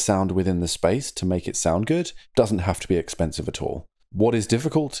treat the sound within the space to make it sound good doesn't have to be expensive at all. What is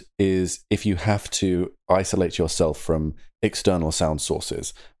difficult is if you have to isolate yourself from external sound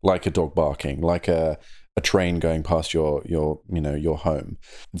sources, like a dog barking, like a train going past your home.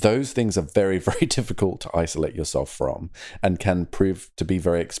 Those things are very, very difficult to isolate yourself from and can prove to be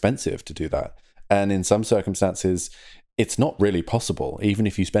very expensive to do that. And in some circumstances, it's not really possible. Even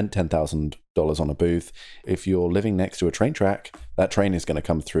if you spent $10,000 on a booth, if you're living next to a train track, that train is going to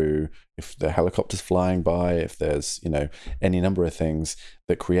come through. If the helicopter's flying by, if there's, any number of things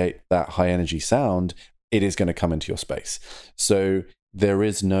that create that high energy sound, it is going to come into your space. So there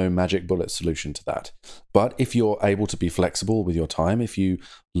is no magic bullet solution to that. But if you're able to be flexible with your time, if you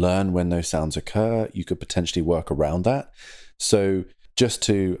learn when those sounds occur, you could potentially work around that. So just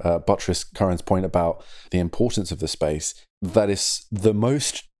to buttress Karen's point about the importance of the space, that is the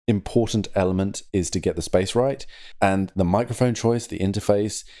most important element, is to get the space right. And the microphone choice, the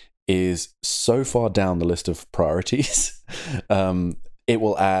interface, is so far down the list of priorities. It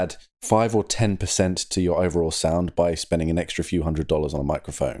will add 5 or 10% to your overall sound by spending an extra few $100s on a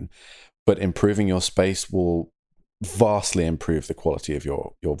microphone. But improving your space will vastly improve the quality of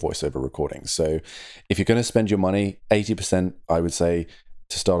your voiceover recordings. So if you're going to spend your money, 80%, I would say,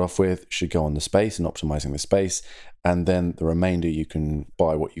 to start off with should go on the space and optimizing the space. And then the remainder, you can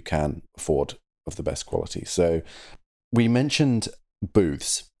buy what you can afford of the best quality. So we mentioned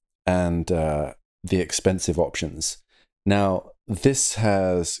booths and the expensive options. Now, this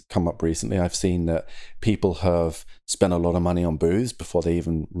has come up recently. I've seen that people have spent a lot of money on booths before they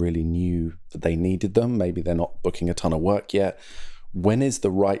even really knew that they needed them. Maybe they're not booking a ton of work yet. When is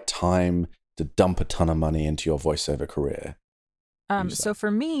the right time to dump a ton of money into your voiceover career? So for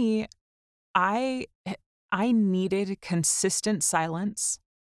me, I needed consistent silence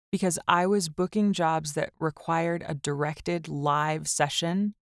because I was booking jobs that required a directed live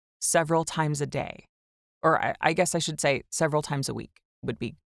session several times a day. Or I guess I should say several times a week would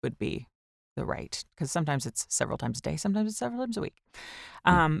be the right, because sometimes it's several times a day, sometimes it's several times a week.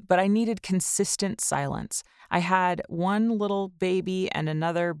 But I needed consistent silence. I had one little baby and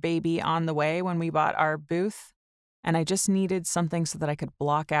another baby on the way when we bought our booth, and I just needed something so that I could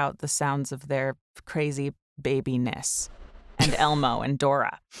block out the sounds of their crazy babyness and Elmo and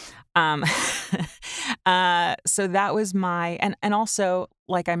Dora. So that was my, and also,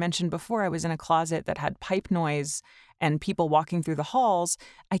 like I mentioned before, I was in a closet that had pipe noise and people walking through the halls.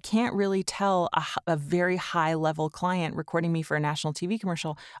 I can't really tell a very high level client recording me for a national TV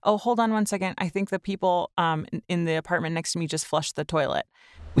commercial, oh, hold on one second, I think the people in the apartment next to me just flushed the toilet.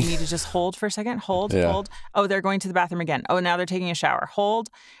 We need to just hold for a second. Hold. Oh, they're going to the bathroom again. Oh, now they're taking a shower. Hold.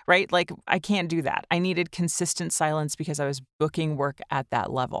 Right? Like, I can't do that. I needed consistent silence because I was booking work at that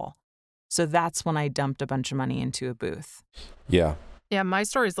level. So that's when I dumped a bunch of money into a booth. Yeah. Yeah, my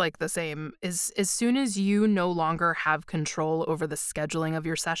story's like the same. As soon as you no longer have control over the scheduling of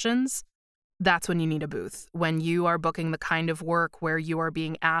your sessions, that's when you need a booth. When you are booking the kind of work where you are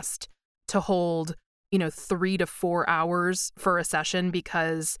being asked to hold 3 to 4 hours for a session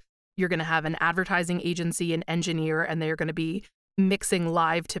because you're going to have an advertising agency, an engineer, and they're going to be mixing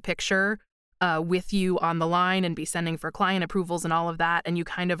live to picture with you on the line and be sending for client approvals and all of that. And you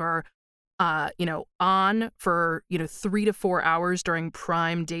kind of are, on for, 3 to 4 hours during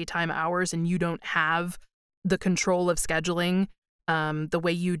prime daytime hours, and you don't have the control of scheduling the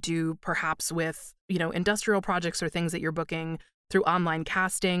way you do perhaps with, industrial projects or things that you're booking through online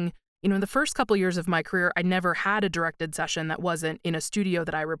casting. In the first couple years of my career, I never had a directed session that wasn't in a studio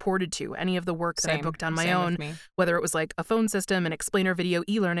that I reported to. Any of the work that I booked on my own, whether it was like a phone system, an explainer video,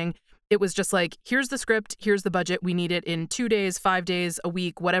 e-learning, it was just like, here's the script, here's the budget, we need it in 2 days, 5 days, a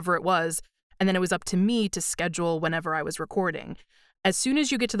week, whatever it was. And then it was up to me to schedule whenever I was recording. As soon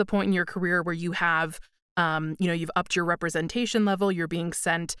as you get to the point in your career where you have, you've upped your representation level, you're being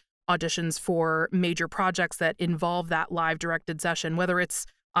sent auditions for major projects that involve that live directed session, whether it's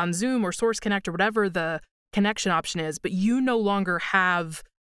on Zoom or Source Connect or whatever the connection option is, but you no longer have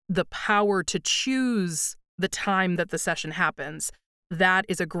the power to choose the time that the session happens. That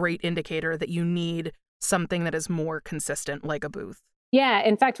is a great indicator that you need something that is more consistent, like a booth. Yeah.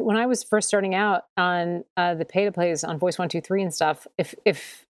 In fact, when I was first starting out on the pay-to-plays on Voice 123 and stuff,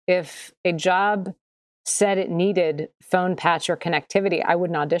 if a job said it needed phone patch or connectivity, I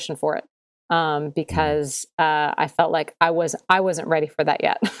wouldn't audition for it. Because I felt like I wasn't ready for that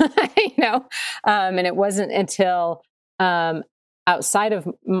yet, and it wasn't until outside of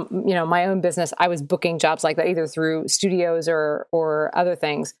my own business, I was booking jobs like that either through studios or other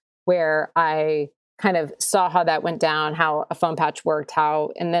things where I kind of saw how that went down, how a phone patch worked,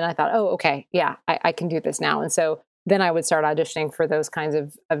 and then I thought, oh, okay, yeah, I can do this now, and so then I would start auditioning for those kinds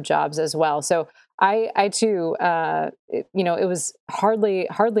of jobs as well. So I too, it was hardly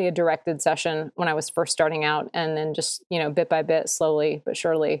a directed session when I was first starting out. And then just, bit by bit, slowly but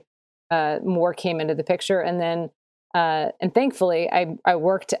surely, more came into the picture. And then, and thankfully I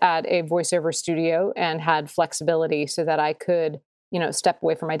worked at a voiceover studio and had flexibility so that I could, step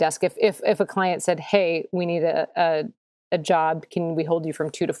away from my desk. If a client said, hey, we need a job, can we hold you from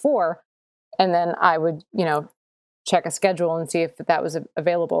 2 to 4? And then I would, check a schedule and see if that was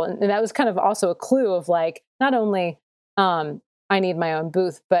available. And that was kind of also a clue of like, not only I need my own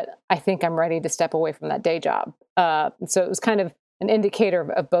booth, but I think I'm ready to step away from that day job. So it was kind of an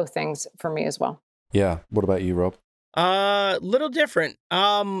indicator of both things for me as well. Yeah. What about you, Rob? Little different.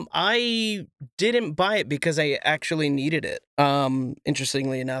 I didn't buy it because I actually needed it.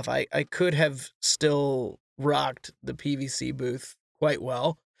 Interestingly enough, I could have still rocked the PVC booth quite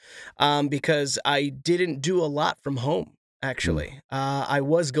well. Because I didn't do a lot from home, actually. I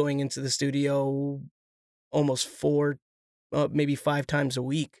was going into the studio almost 4, maybe 5 times a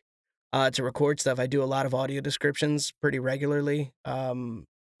week to record stuff. I do a lot of audio descriptions pretty regularly.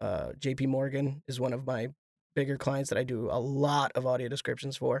 JP Morgan is one of my bigger clients that I do a lot of audio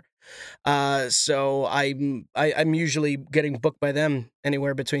descriptions for. So I'm usually getting booked by them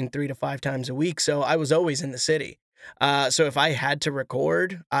anywhere between 3 to 5 times a week. So I was always in the city. So if I had to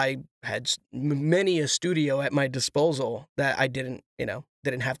record, I had many a studio at my disposal that I didn't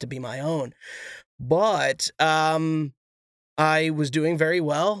have to be my own. But I was doing very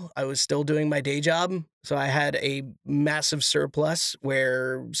well. I was still doing my day job. So I had a massive surplus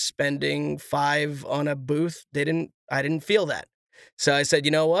where spending $5 on a booth I didn't feel that. So I said,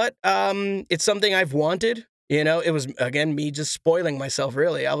 you know what? It's something I've wanted. It was, again, me just spoiling myself,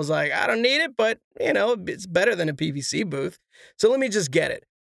 really. I was like, I don't need it, but, it's better than a PVC booth. So let me just get it.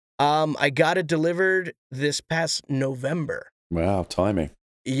 I got it delivered this past November. Wow, timing.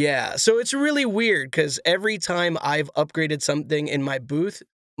 Yeah. So it's really weird because every time I've upgraded something in my booth,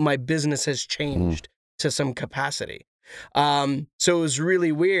 my business has changed to some capacity. So it was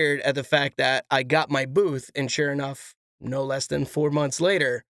really weird at the fact that I got my booth, and sure enough, no less than 4 months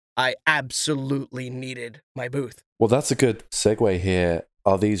later, I absolutely needed my booth. Well, that's a good segue here.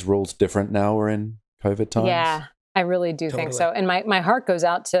 Are these rules different now we're in COVID times? Yeah, I really do think so. And my heart goes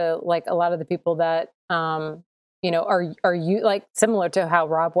out to like a lot of the people that, are you like similar to how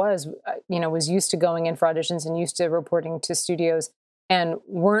Rob was used to going in for auditions and used to reporting to studios and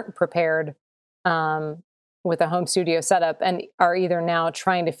weren't prepared with a home studio setup and are either now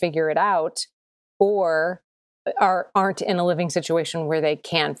trying to figure it out or aren't in a living situation where they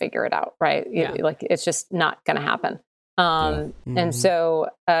can figure it out, right? Yeah. Like it's just not going to happen. And so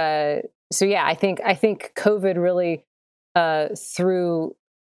yeah, I think COVID really threw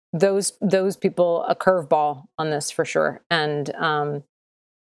those people a curveball on this for sure. And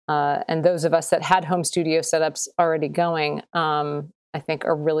those of us that had home studio setups already going, I think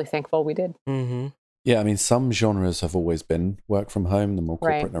are really thankful we did. Mm-hmm. Yeah, I mean, some genres have always been work from home, the more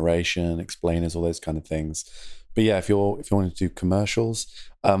corporate narration, explainers, all those kind of things. But yeah, if you want to do commercials,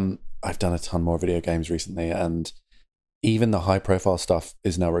 I've done a ton more video games recently, and even the high profile stuff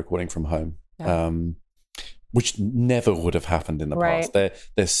is now recording from home, which never would have happened in the past.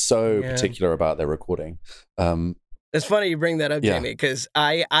 They're so particular about their recording. It's funny you bring that up, Jamie, because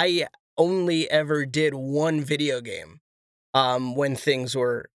I only ever did one video game when things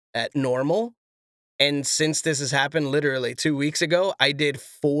were at normal. And since this has happened literally 2 weeks ago, I did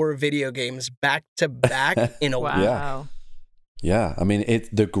 4 video games back to back in a week. Yeah. I mean,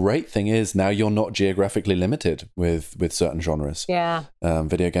 the great thing is now you're not geographically limited with certain genres. Yeah.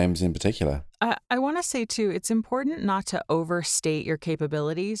 Video games in particular. I want to say, too, it's important not to overstate your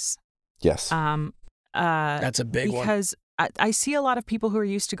capabilities. Yes. That's a big one. Because I see a lot of people who are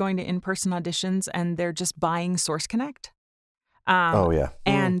used to going to in-person auditions and they're just buying Source Connect.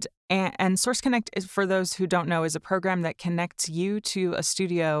 And Source Connect, is, for those who don't know, is a program that connects you to a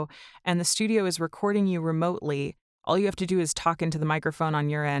studio, and the studio is recording you remotely. All you have to do is talk into the microphone on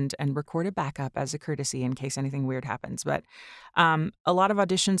your end and record a backup as a courtesy in case anything weird happens. But a lot of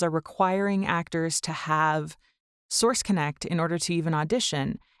auditions are requiring actors to have Source Connect in order to even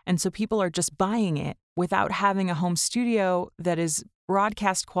audition. And so people are just buying it without having a home studio that is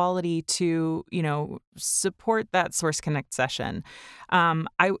broadcast quality to, support that Source Connect session.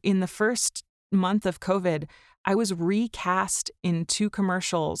 In the first month of COVID, I was recast in 2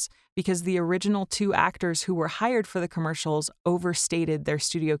 commercials because the original 2 actors who were hired for the commercials overstated their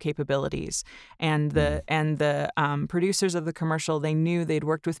studio capabilities. And the producers of the commercial, they knew they'd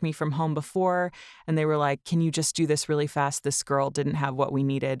worked with me from home before, and they were like, "Can you just do this really fast? This girl didn't have what we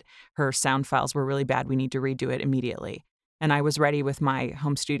needed. Her sound files were really bad. We need to redo it immediately." And I was ready with my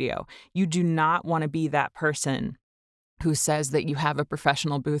home studio. You do not want to be that person who says that you have a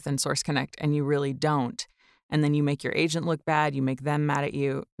professional booth in Source Connect and you really don't. And then you make your agent look bad, you make them mad at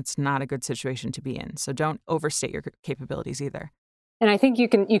you. It's not a good situation to be in. So don't overstate your capabilities either. And I think you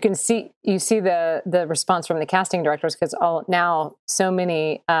see the response from the casting directors, because now so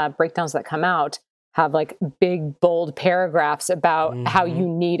many breakdowns that come out have like big, bold paragraphs about how you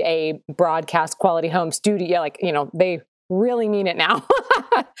need a broadcast quality home studio. Like, they really mean it now.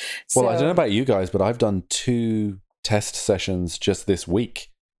 Well, I don't know about you guys, but I've done 2 test sessions just this week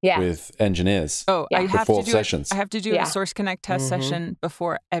with engineers. Oh, I have to do sessions. I have to do a Source Connect test session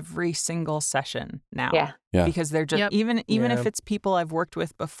before every single session now. Yeah. Because they're just even if it's people I've worked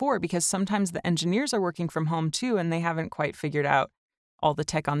with before, because sometimes the engineers are working from home too, and they haven't quite figured out all the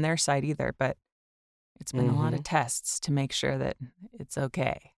tech on their side either. But it's been a lot of tests to make sure that it's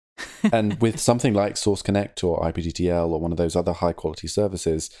okay. And with something like Source Connect or IPTTL or one of those other high quality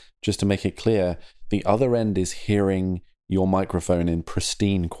services, just to make it clear, the other end is hearing your microphone in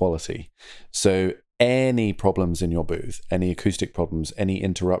pristine quality. So any problems in your booth, any acoustic problems, any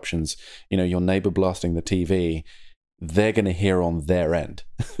interruptions, your neighbor blasting the TV, they're going to hear on their end.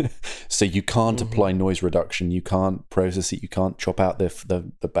 So you can't apply noise reduction. You can't process it. You can't chop out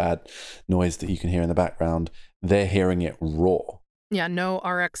the bad noise that you can hear in the background. They're hearing it raw. Yeah, no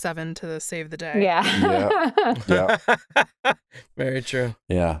RX-7 to save the day. Yeah. Very true.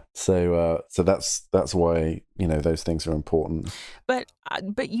 Yeah. So that's why, those things are important. But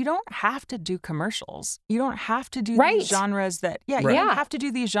you don't have to do commercials. You don't have to do these genres that you don't have to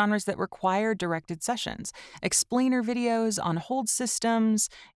do these genres that require directed sessions. Explainer videos on hold systems,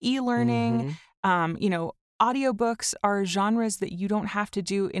 e-learning, audiobooks are genres that you don't have to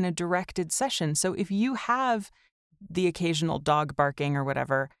do in a directed session. So if you have the occasional dog barking or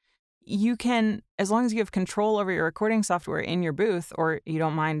whatever, you can, as long as you have control over your recording software in your booth, or you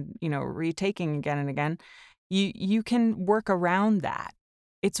don't mind, retaking again and again, you can work around that.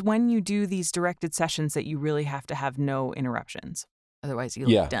 It's when you do these directed sessions that you really have to have no interruptions. Otherwise you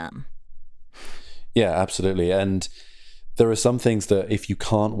look dumb. Yeah, absolutely. And there are some things that if you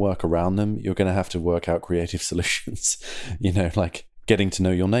can't work around them, you're going to have to work out creative solutions, like getting to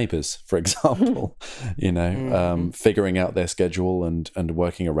know your neighbors, for example, figuring out their schedule and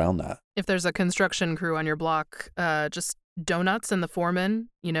working around that. If there's a construction crew on your block, just donuts and the foreman,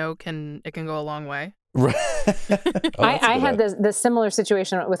 it can go a long way. I had the similar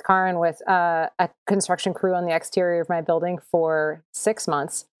situation with Karin with a construction crew on the exterior of my building for 6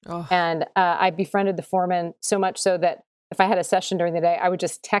 months. Oh. And I befriended the foreman so much so that if I had a session during the day, I would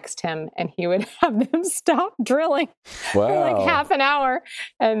just text him and he would have them stop drilling for like half an hour,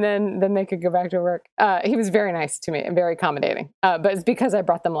 and then they could go back to work. He was very nice to me and very accommodating. But it's because I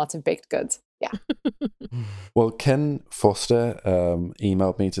brought them lots of baked goods. Yeah. Well, Ken Foster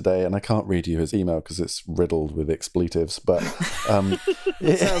emailed me today, and I can't read you his email because it's riddled with expletives, but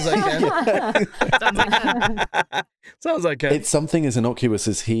sounds like Ken. Sounds like Ken. It's something as innocuous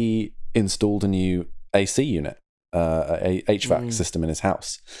as he installed a new AC unit. A HVAC system in his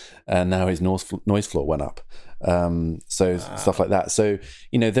house, and now his noise floor went up. Stuff like that. So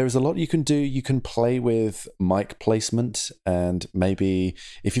there's a lot you can do. You can play with mic placement, and maybe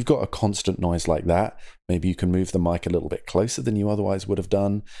if you've got a constant noise like that, maybe you can move the mic a little bit closer than you otherwise would have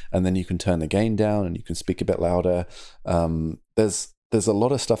done, and then you can turn the gain down and you can speak a bit louder. There's a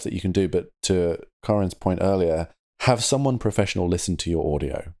lot of stuff that you can do, but to Karin's point earlier, have someone professional listen to your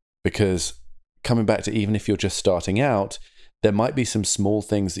audio, because coming back to, even if you're just starting out, there might be some small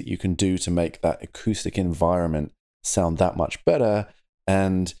things that you can do to make that acoustic environment sound that much better.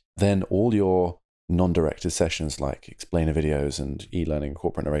 And then all your non-directed sessions like explainer videos and e-learning,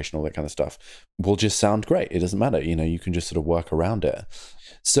 corporate narration, all that kind of stuff will just sound great. It doesn't matter. You can just sort of work around it.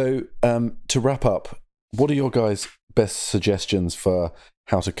 So to wrap up, what are your guys' best suggestions for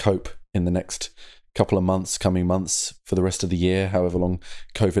how to cope in the next couple of coming months, for the rest of the year, however long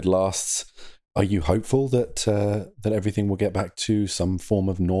COVID lasts? Are you hopeful that everything will get back to some form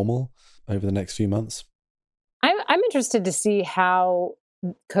of normal over the next few months? I'm interested to see how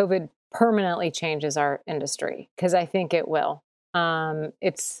COVID permanently changes our industry, because I think it will. I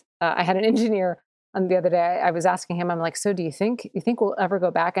had an engineer the other day. I was asking him, I'm like, so do you think we'll ever go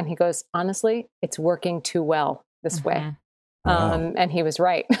back? And he goes, honestly, it's working too well this way. Wow. And he was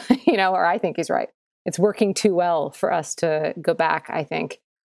right, or I think he's right. It's working too well for us to go back, I think.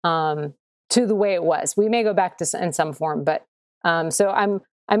 To the way it was. We may go back to in some form, but so I'm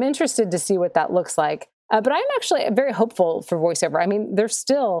interested to see what that looks like. But I'm actually very hopeful for voiceover. I mean, there's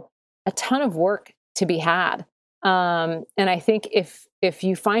still a ton of work to be had, and I think if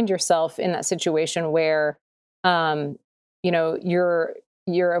you find yourself in that situation where you're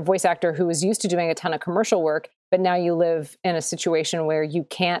a voice actor who is used to doing a ton of commercial work, but now you live in a situation where you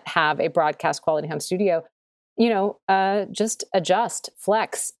can't have a broadcast quality home studio, just adjust,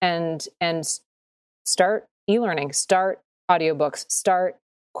 flex, and start e-learning, start audiobooks, start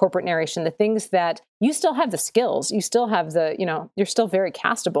corporate narration, the things that you still have the skills, you still have you're still very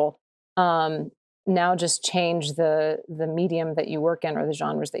castable. Now just change the medium that you work in or the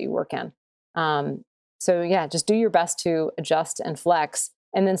genres that you work in. So yeah, just do your best to adjust and flex,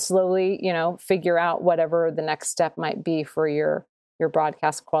 and then slowly, figure out whatever the next step might be for your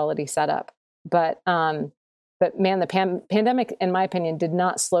broadcast quality setup. But man, the pandemic, in my opinion, did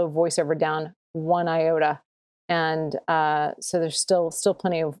not slow voiceover down one iota. And so there's still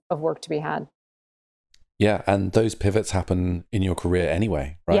plenty of work to be had. Yeah, and those pivots happen in your career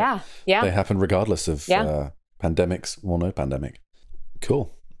anyway, right? Yeah. They happen regardless of pandemics or no pandemic.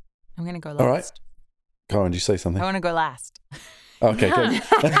 Cool. I'm going to go last. All right. Karin, did you say something? I want to go last. Okay, good.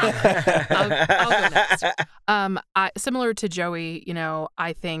 I'll go next. Similar to Joey,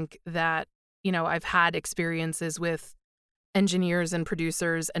 I think that I've had experiences with engineers and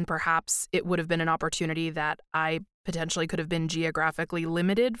producers, and perhaps it would have been an opportunity that I potentially could have been geographically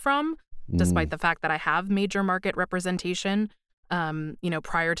limited from, despite the fact that I have major market representation.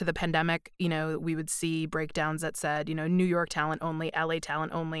 Prior to the pandemic, we would see breakdowns that said, New York talent only, LA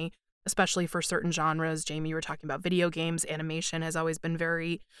talent only, especially for certain genres. Jamie, you were talking about video games. Animation has always been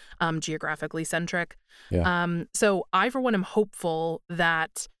very geographically centric. Yeah. So I, for one, am hopeful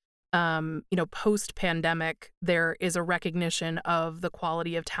that, post-pandemic, there is a recognition of the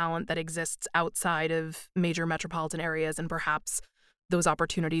quality of talent that exists outside of major metropolitan areas, and perhaps those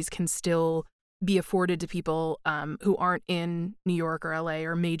opportunities can still be afforded to people who aren't in New York or LA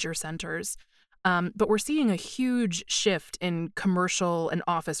or major centers. But we're seeing a huge shift in commercial and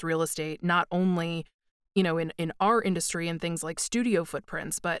office real estate, not only, in our industry and things like studio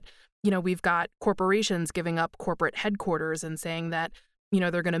footprints, but, we've got corporations giving up corporate headquarters and saying that,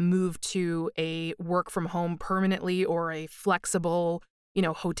 they're going to move to a work from home permanently or a flexible,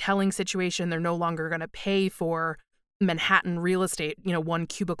 hoteling situation. They're no longer going to pay for Manhattan real estate, 1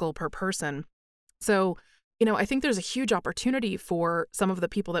 cubicle per person. So, I think there's a huge opportunity for some of the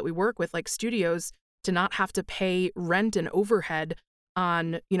people that we work with, like studios, to not have to pay rent and overhead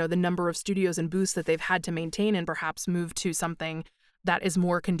on, the number of studios and booths that they've had to maintain, and perhaps move to something that is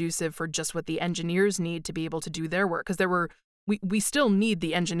more conducive for just what the engineers need to be able to do their work. Because we still need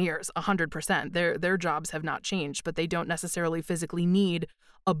the engineers 100%. Their jobs have not changed, but they don't necessarily physically need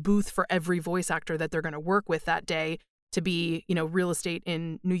a booth for every voice actor that they're going to work with that day to be, real estate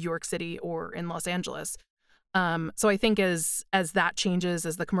in New York City or in Los Angeles. So I think as that changes,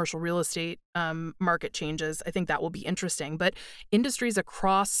 as the commercial real estate market changes, I think that will be interesting. But industries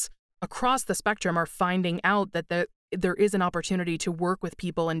across the spectrum are finding out that there is an opportunity to work with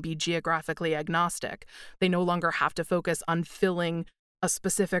people and be geographically agnostic. They no longer have to focus on filling a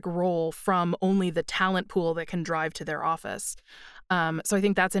specific role from only the talent pool that can drive to their office. So I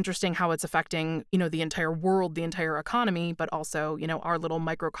think that's interesting how it's affecting, the entire world, the entire economy, but also, our little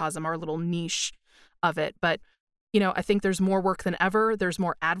microcosm, our little niche of it. But, I think there's more work than ever. There's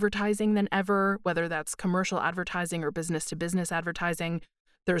more advertising than ever, whether that's commercial advertising or business to business advertising.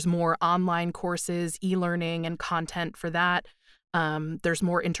 There's more online courses, e-learning, and content for that. There's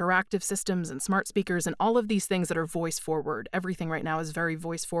more interactive systems and smart speakers and all of these things that are voice forward. Everything right now is very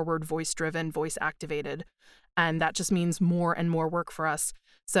voice forward, voice driven, voice activated. And that just means more and more work for us.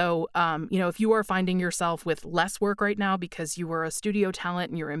 So, if you are finding yourself with less work right now because you were a studio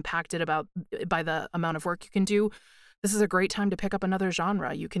talent and you're impacted by the amount of work you can do, this is a great time to pick up another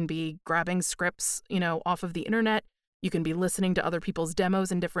genre. You can be grabbing scripts, off of the internet. You can be listening to other people's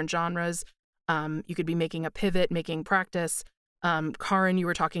demos in different genres. You could be making a pivot, making practice. Karin, you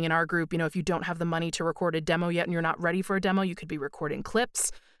were talking in our group, if you don't have the money to record a demo yet and you're not ready for a demo, you could be recording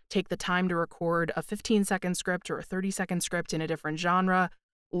clips. Take the time to record a 15-second script or a 30-second script in a different genre.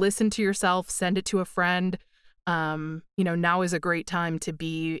 Listen to yourself, send it to a friend. Now is a great time to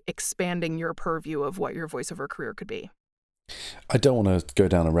be expanding your purview of what your voiceover career could be. I don't want to go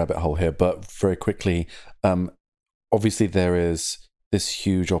down a rabbit hole here, but very quickly, obviously there is this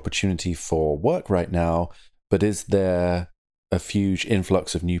huge opportunity for work right now, but is there a huge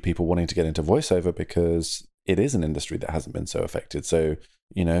influx of new people wanting to get into voiceover because it is an industry that hasn't been so affected? So,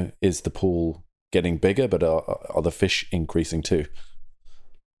 is the pool getting bigger, but are the fish increasing too?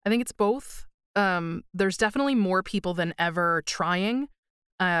 I think it's both. There's definitely more people than ever trying.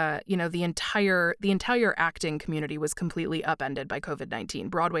 The entire acting community was completely upended by COVID-19.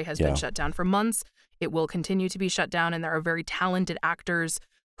 Broadway has been shut down for months. It will continue to be shut down, and there are very talented actors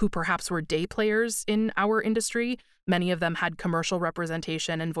who perhaps were day players in our industry. Many of them had commercial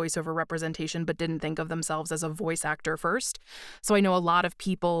representation and voiceover representation, but didn't think of themselves as a voice actor first. So I know a lot of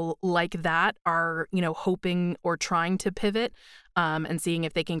people like that are, hoping or trying to pivot and seeing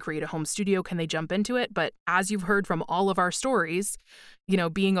if they can create a home studio. Can they jump into it? But as you've heard from all of our stories,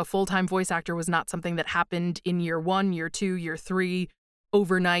 being a full-time voice actor was not something that happened in year 1, year 2, year 3,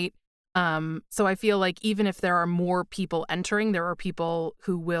 overnight. So I feel like even if there are more people entering, there are people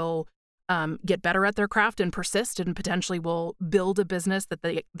who will get better at their craft and persist and potentially will build a business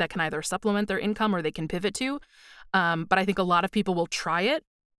that can either supplement their income or they can pivot to. But I think a lot of people will try it,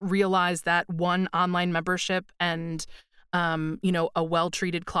 realize that one online membership and a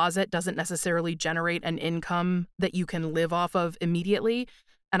well-treated closet doesn't necessarily generate an income that you can live off of immediately.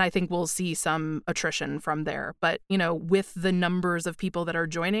 And I think we'll see some attrition from there. But, with the numbers of people that are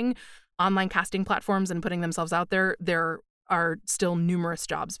joining online casting platforms and putting themselves out there are still numerous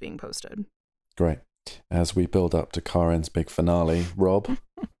jobs being posted. Great. As we build up to Karin's big finale, Rob?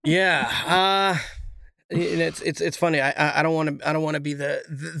 Yeah. it's funny. I don't want to be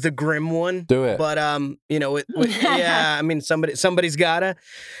the grim one. Do it. But yeah. I mean, somebody's gotta.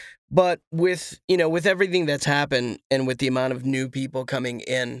 But with everything that's happened and with the amount of new people coming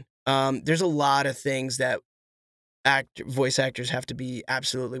in, there's a lot of things that voice actors have to be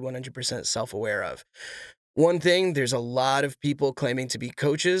absolutely 100% self-aware of. One thing, there's a lot of people claiming to be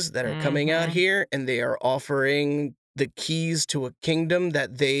coaches that are coming out here, and they are offering the keys to a kingdom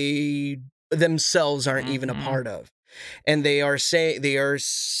that they themselves aren't even a part of. And they are saying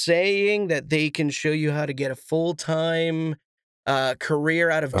that they can show you how to get a full-time career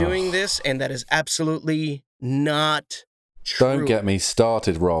out of doing this, and that is absolutely not true. Don't get me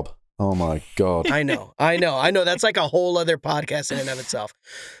started, Rob. Oh my God. I know. That's like a whole other podcast in and of itself.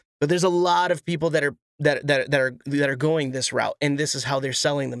 But there's a lot of people that are going this route, and this is how they're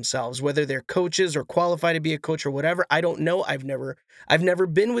selling themselves. Whether they're coaches or qualified to be a coach or whatever, I don't know. I've never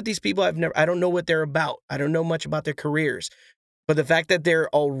been with these people. I don't know what they're about. I don't know much about their careers. But the fact that they're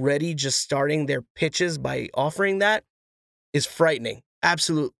already just starting their pitches by offering that is frightening.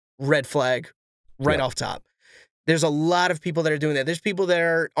 Absolute red flag right off top. There's a lot of people that are doing that. There's people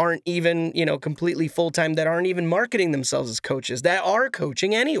that aren't even, completely full-time, that aren't even marketing themselves as coaches, that are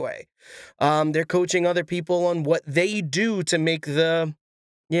coaching anyway. They're coaching other people on what they do to make the,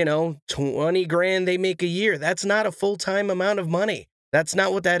 $20,000 they make a year. That's not a full-time amount of money. That's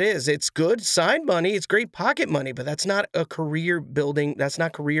not what that is. It's good side money. It's great pocket money, but that's not a career building. That's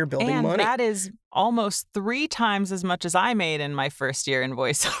not career building and money. That is almost 3 times as much as I made in my first year in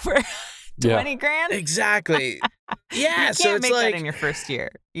voiceover. 20 grand? Exactly. Yeah. You so can't it's make like that in your first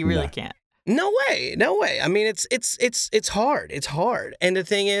year. You really can't. No way. I mean, it's hard. It's hard. And the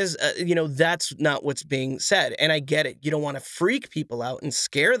thing is, that's not what's being said. And I get it. You don't want to freak people out and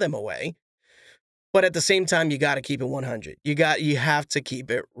scare them away. But at the same time, you got to keep it 100. You have to keep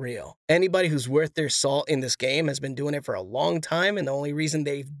it real. Anybody who's worth their salt in this game has been doing it for a long time. And the only reason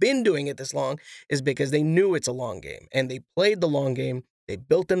they've been doing it this long is because they knew it's a long game. And they played the long game. They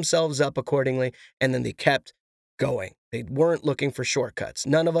built themselves up accordingly, and then they kept going. They weren't looking for shortcuts.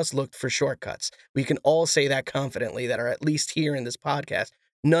 None of us looked for shortcuts. We can all say that confidently, that are at least here in this podcast.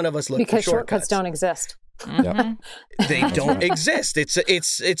 None of us look for shortcuts. Because shortcuts don't exist. They don't exist.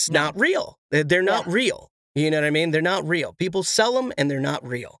 It's not real. They're not real. You know what I mean? They're not real. People sell them, and they're not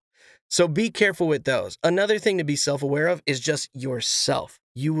real. So be careful with those. Another thing to be self-aware of is just yourself.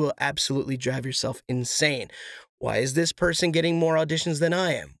 You will absolutely drive yourself insane. Why is this person getting more auditions than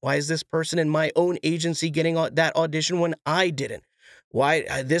I am? Why is this person in my own agency getting that audition when I didn't?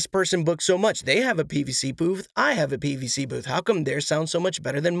 Why this person booked so much? They have a PVC booth. I have a PVC booth. How come theirs sounds so much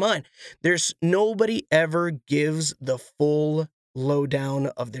better than mine? There's nobody ever gives the full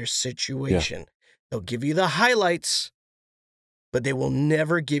lowdown of their situation. Yeah. They'll give you the highlights, but they will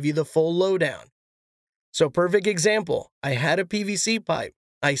never give you the full lowdown. So perfect example. I had a PVC pipe.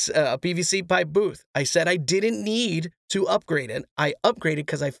 A PVC pipe booth. I said I didn't need to upgrade it. I upgraded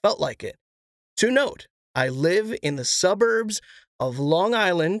because I felt like it. To note, I live in the suburbs of Long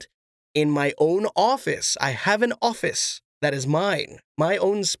Island in my own office. I have an office that is mine, my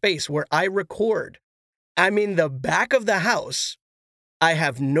own space where I record. I'm in the back of the house. I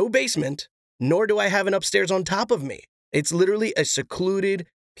have no basement, nor do I have an upstairs on top of me. It's literally a secluded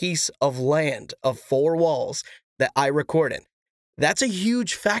piece of land of 4 walls that I record in. That's a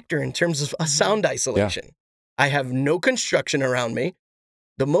huge factor in terms of sound isolation. Yeah. I have no construction around me.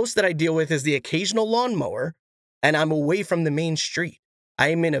 The most that I deal with is the occasional lawnmower, and I'm away from the main street. I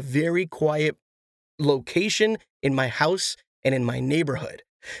am in a very quiet location in my house and in my neighborhood.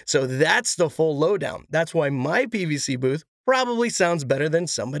 So that's the full lowdown. That's why my PVC booth probably sounds better than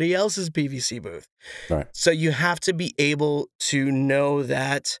somebody else's PVC booth. Right. So you have to be able to know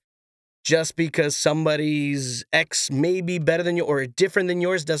that just because somebody's X may be better than you or different than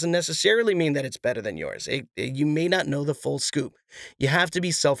yours doesn't necessarily mean that it's better than yours. You may not know the full scoop. You have to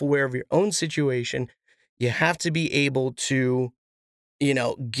be self-aware of your own situation. You have to be able to,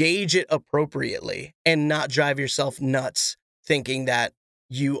 gauge it appropriately and not drive yourself nuts thinking that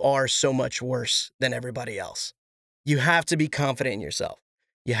you are so much worse than everybody else. You have to be confident in yourself.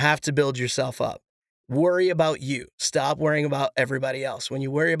 You have to build yourself up. Worry about you. Stop worrying about everybody else. When you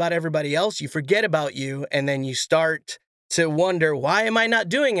worry about everybody else, you forget about you, and then you start to wonder, why am I not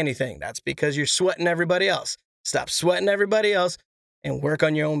doing anything? That's because you're sweating everybody else. Stop sweating everybody else and work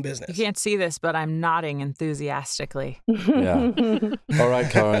on your own business. You can't see this, but I'm nodding enthusiastically. Yeah. All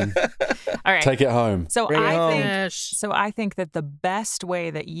right, Karen. All right. Take it home. So I think that the best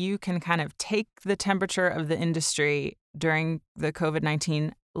way that you can kind of take the temperature of the industry during the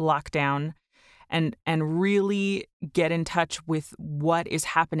COVID-19 lockdown and really get in touch with what is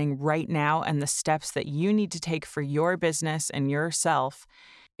happening right now and the steps that you need to take for your business and yourself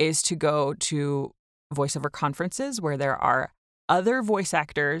is to go to voiceover conferences where there are other voice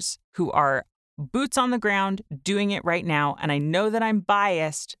actors who are boots on the ground doing it right now. And I know that I'm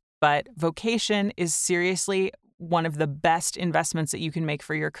biased, but vocation is seriously one of the best investments that you can make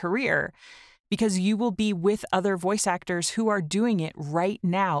for your career, because you will be with other voice actors who are doing it right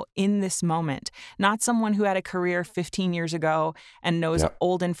now in this moment. Not someone who had a career 15 years ago and knows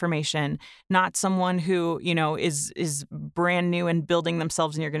old information, not someone who, is brand new and building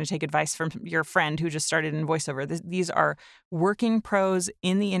themselves and you're going to take advice from your friend who just started in voiceover. These are working pros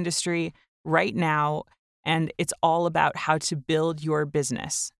in the industry right now, and it's all about how to build your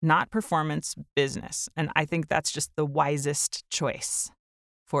business, not performance, business. And I think that's just the wisest choice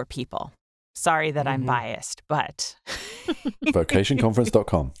for people. Sorry that I'm biased, but...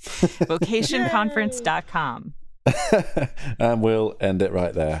 Vocationconference.com. Vocationconference.com. And we'll end it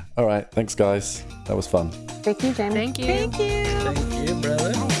right there. All right. Thanks, guys. That was fun. Thank you, Jamie. Thank you. Thank you,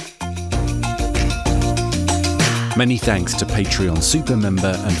 brother. Many thanks to Patreon super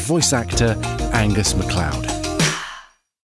member and voice actor Angus MacLeod.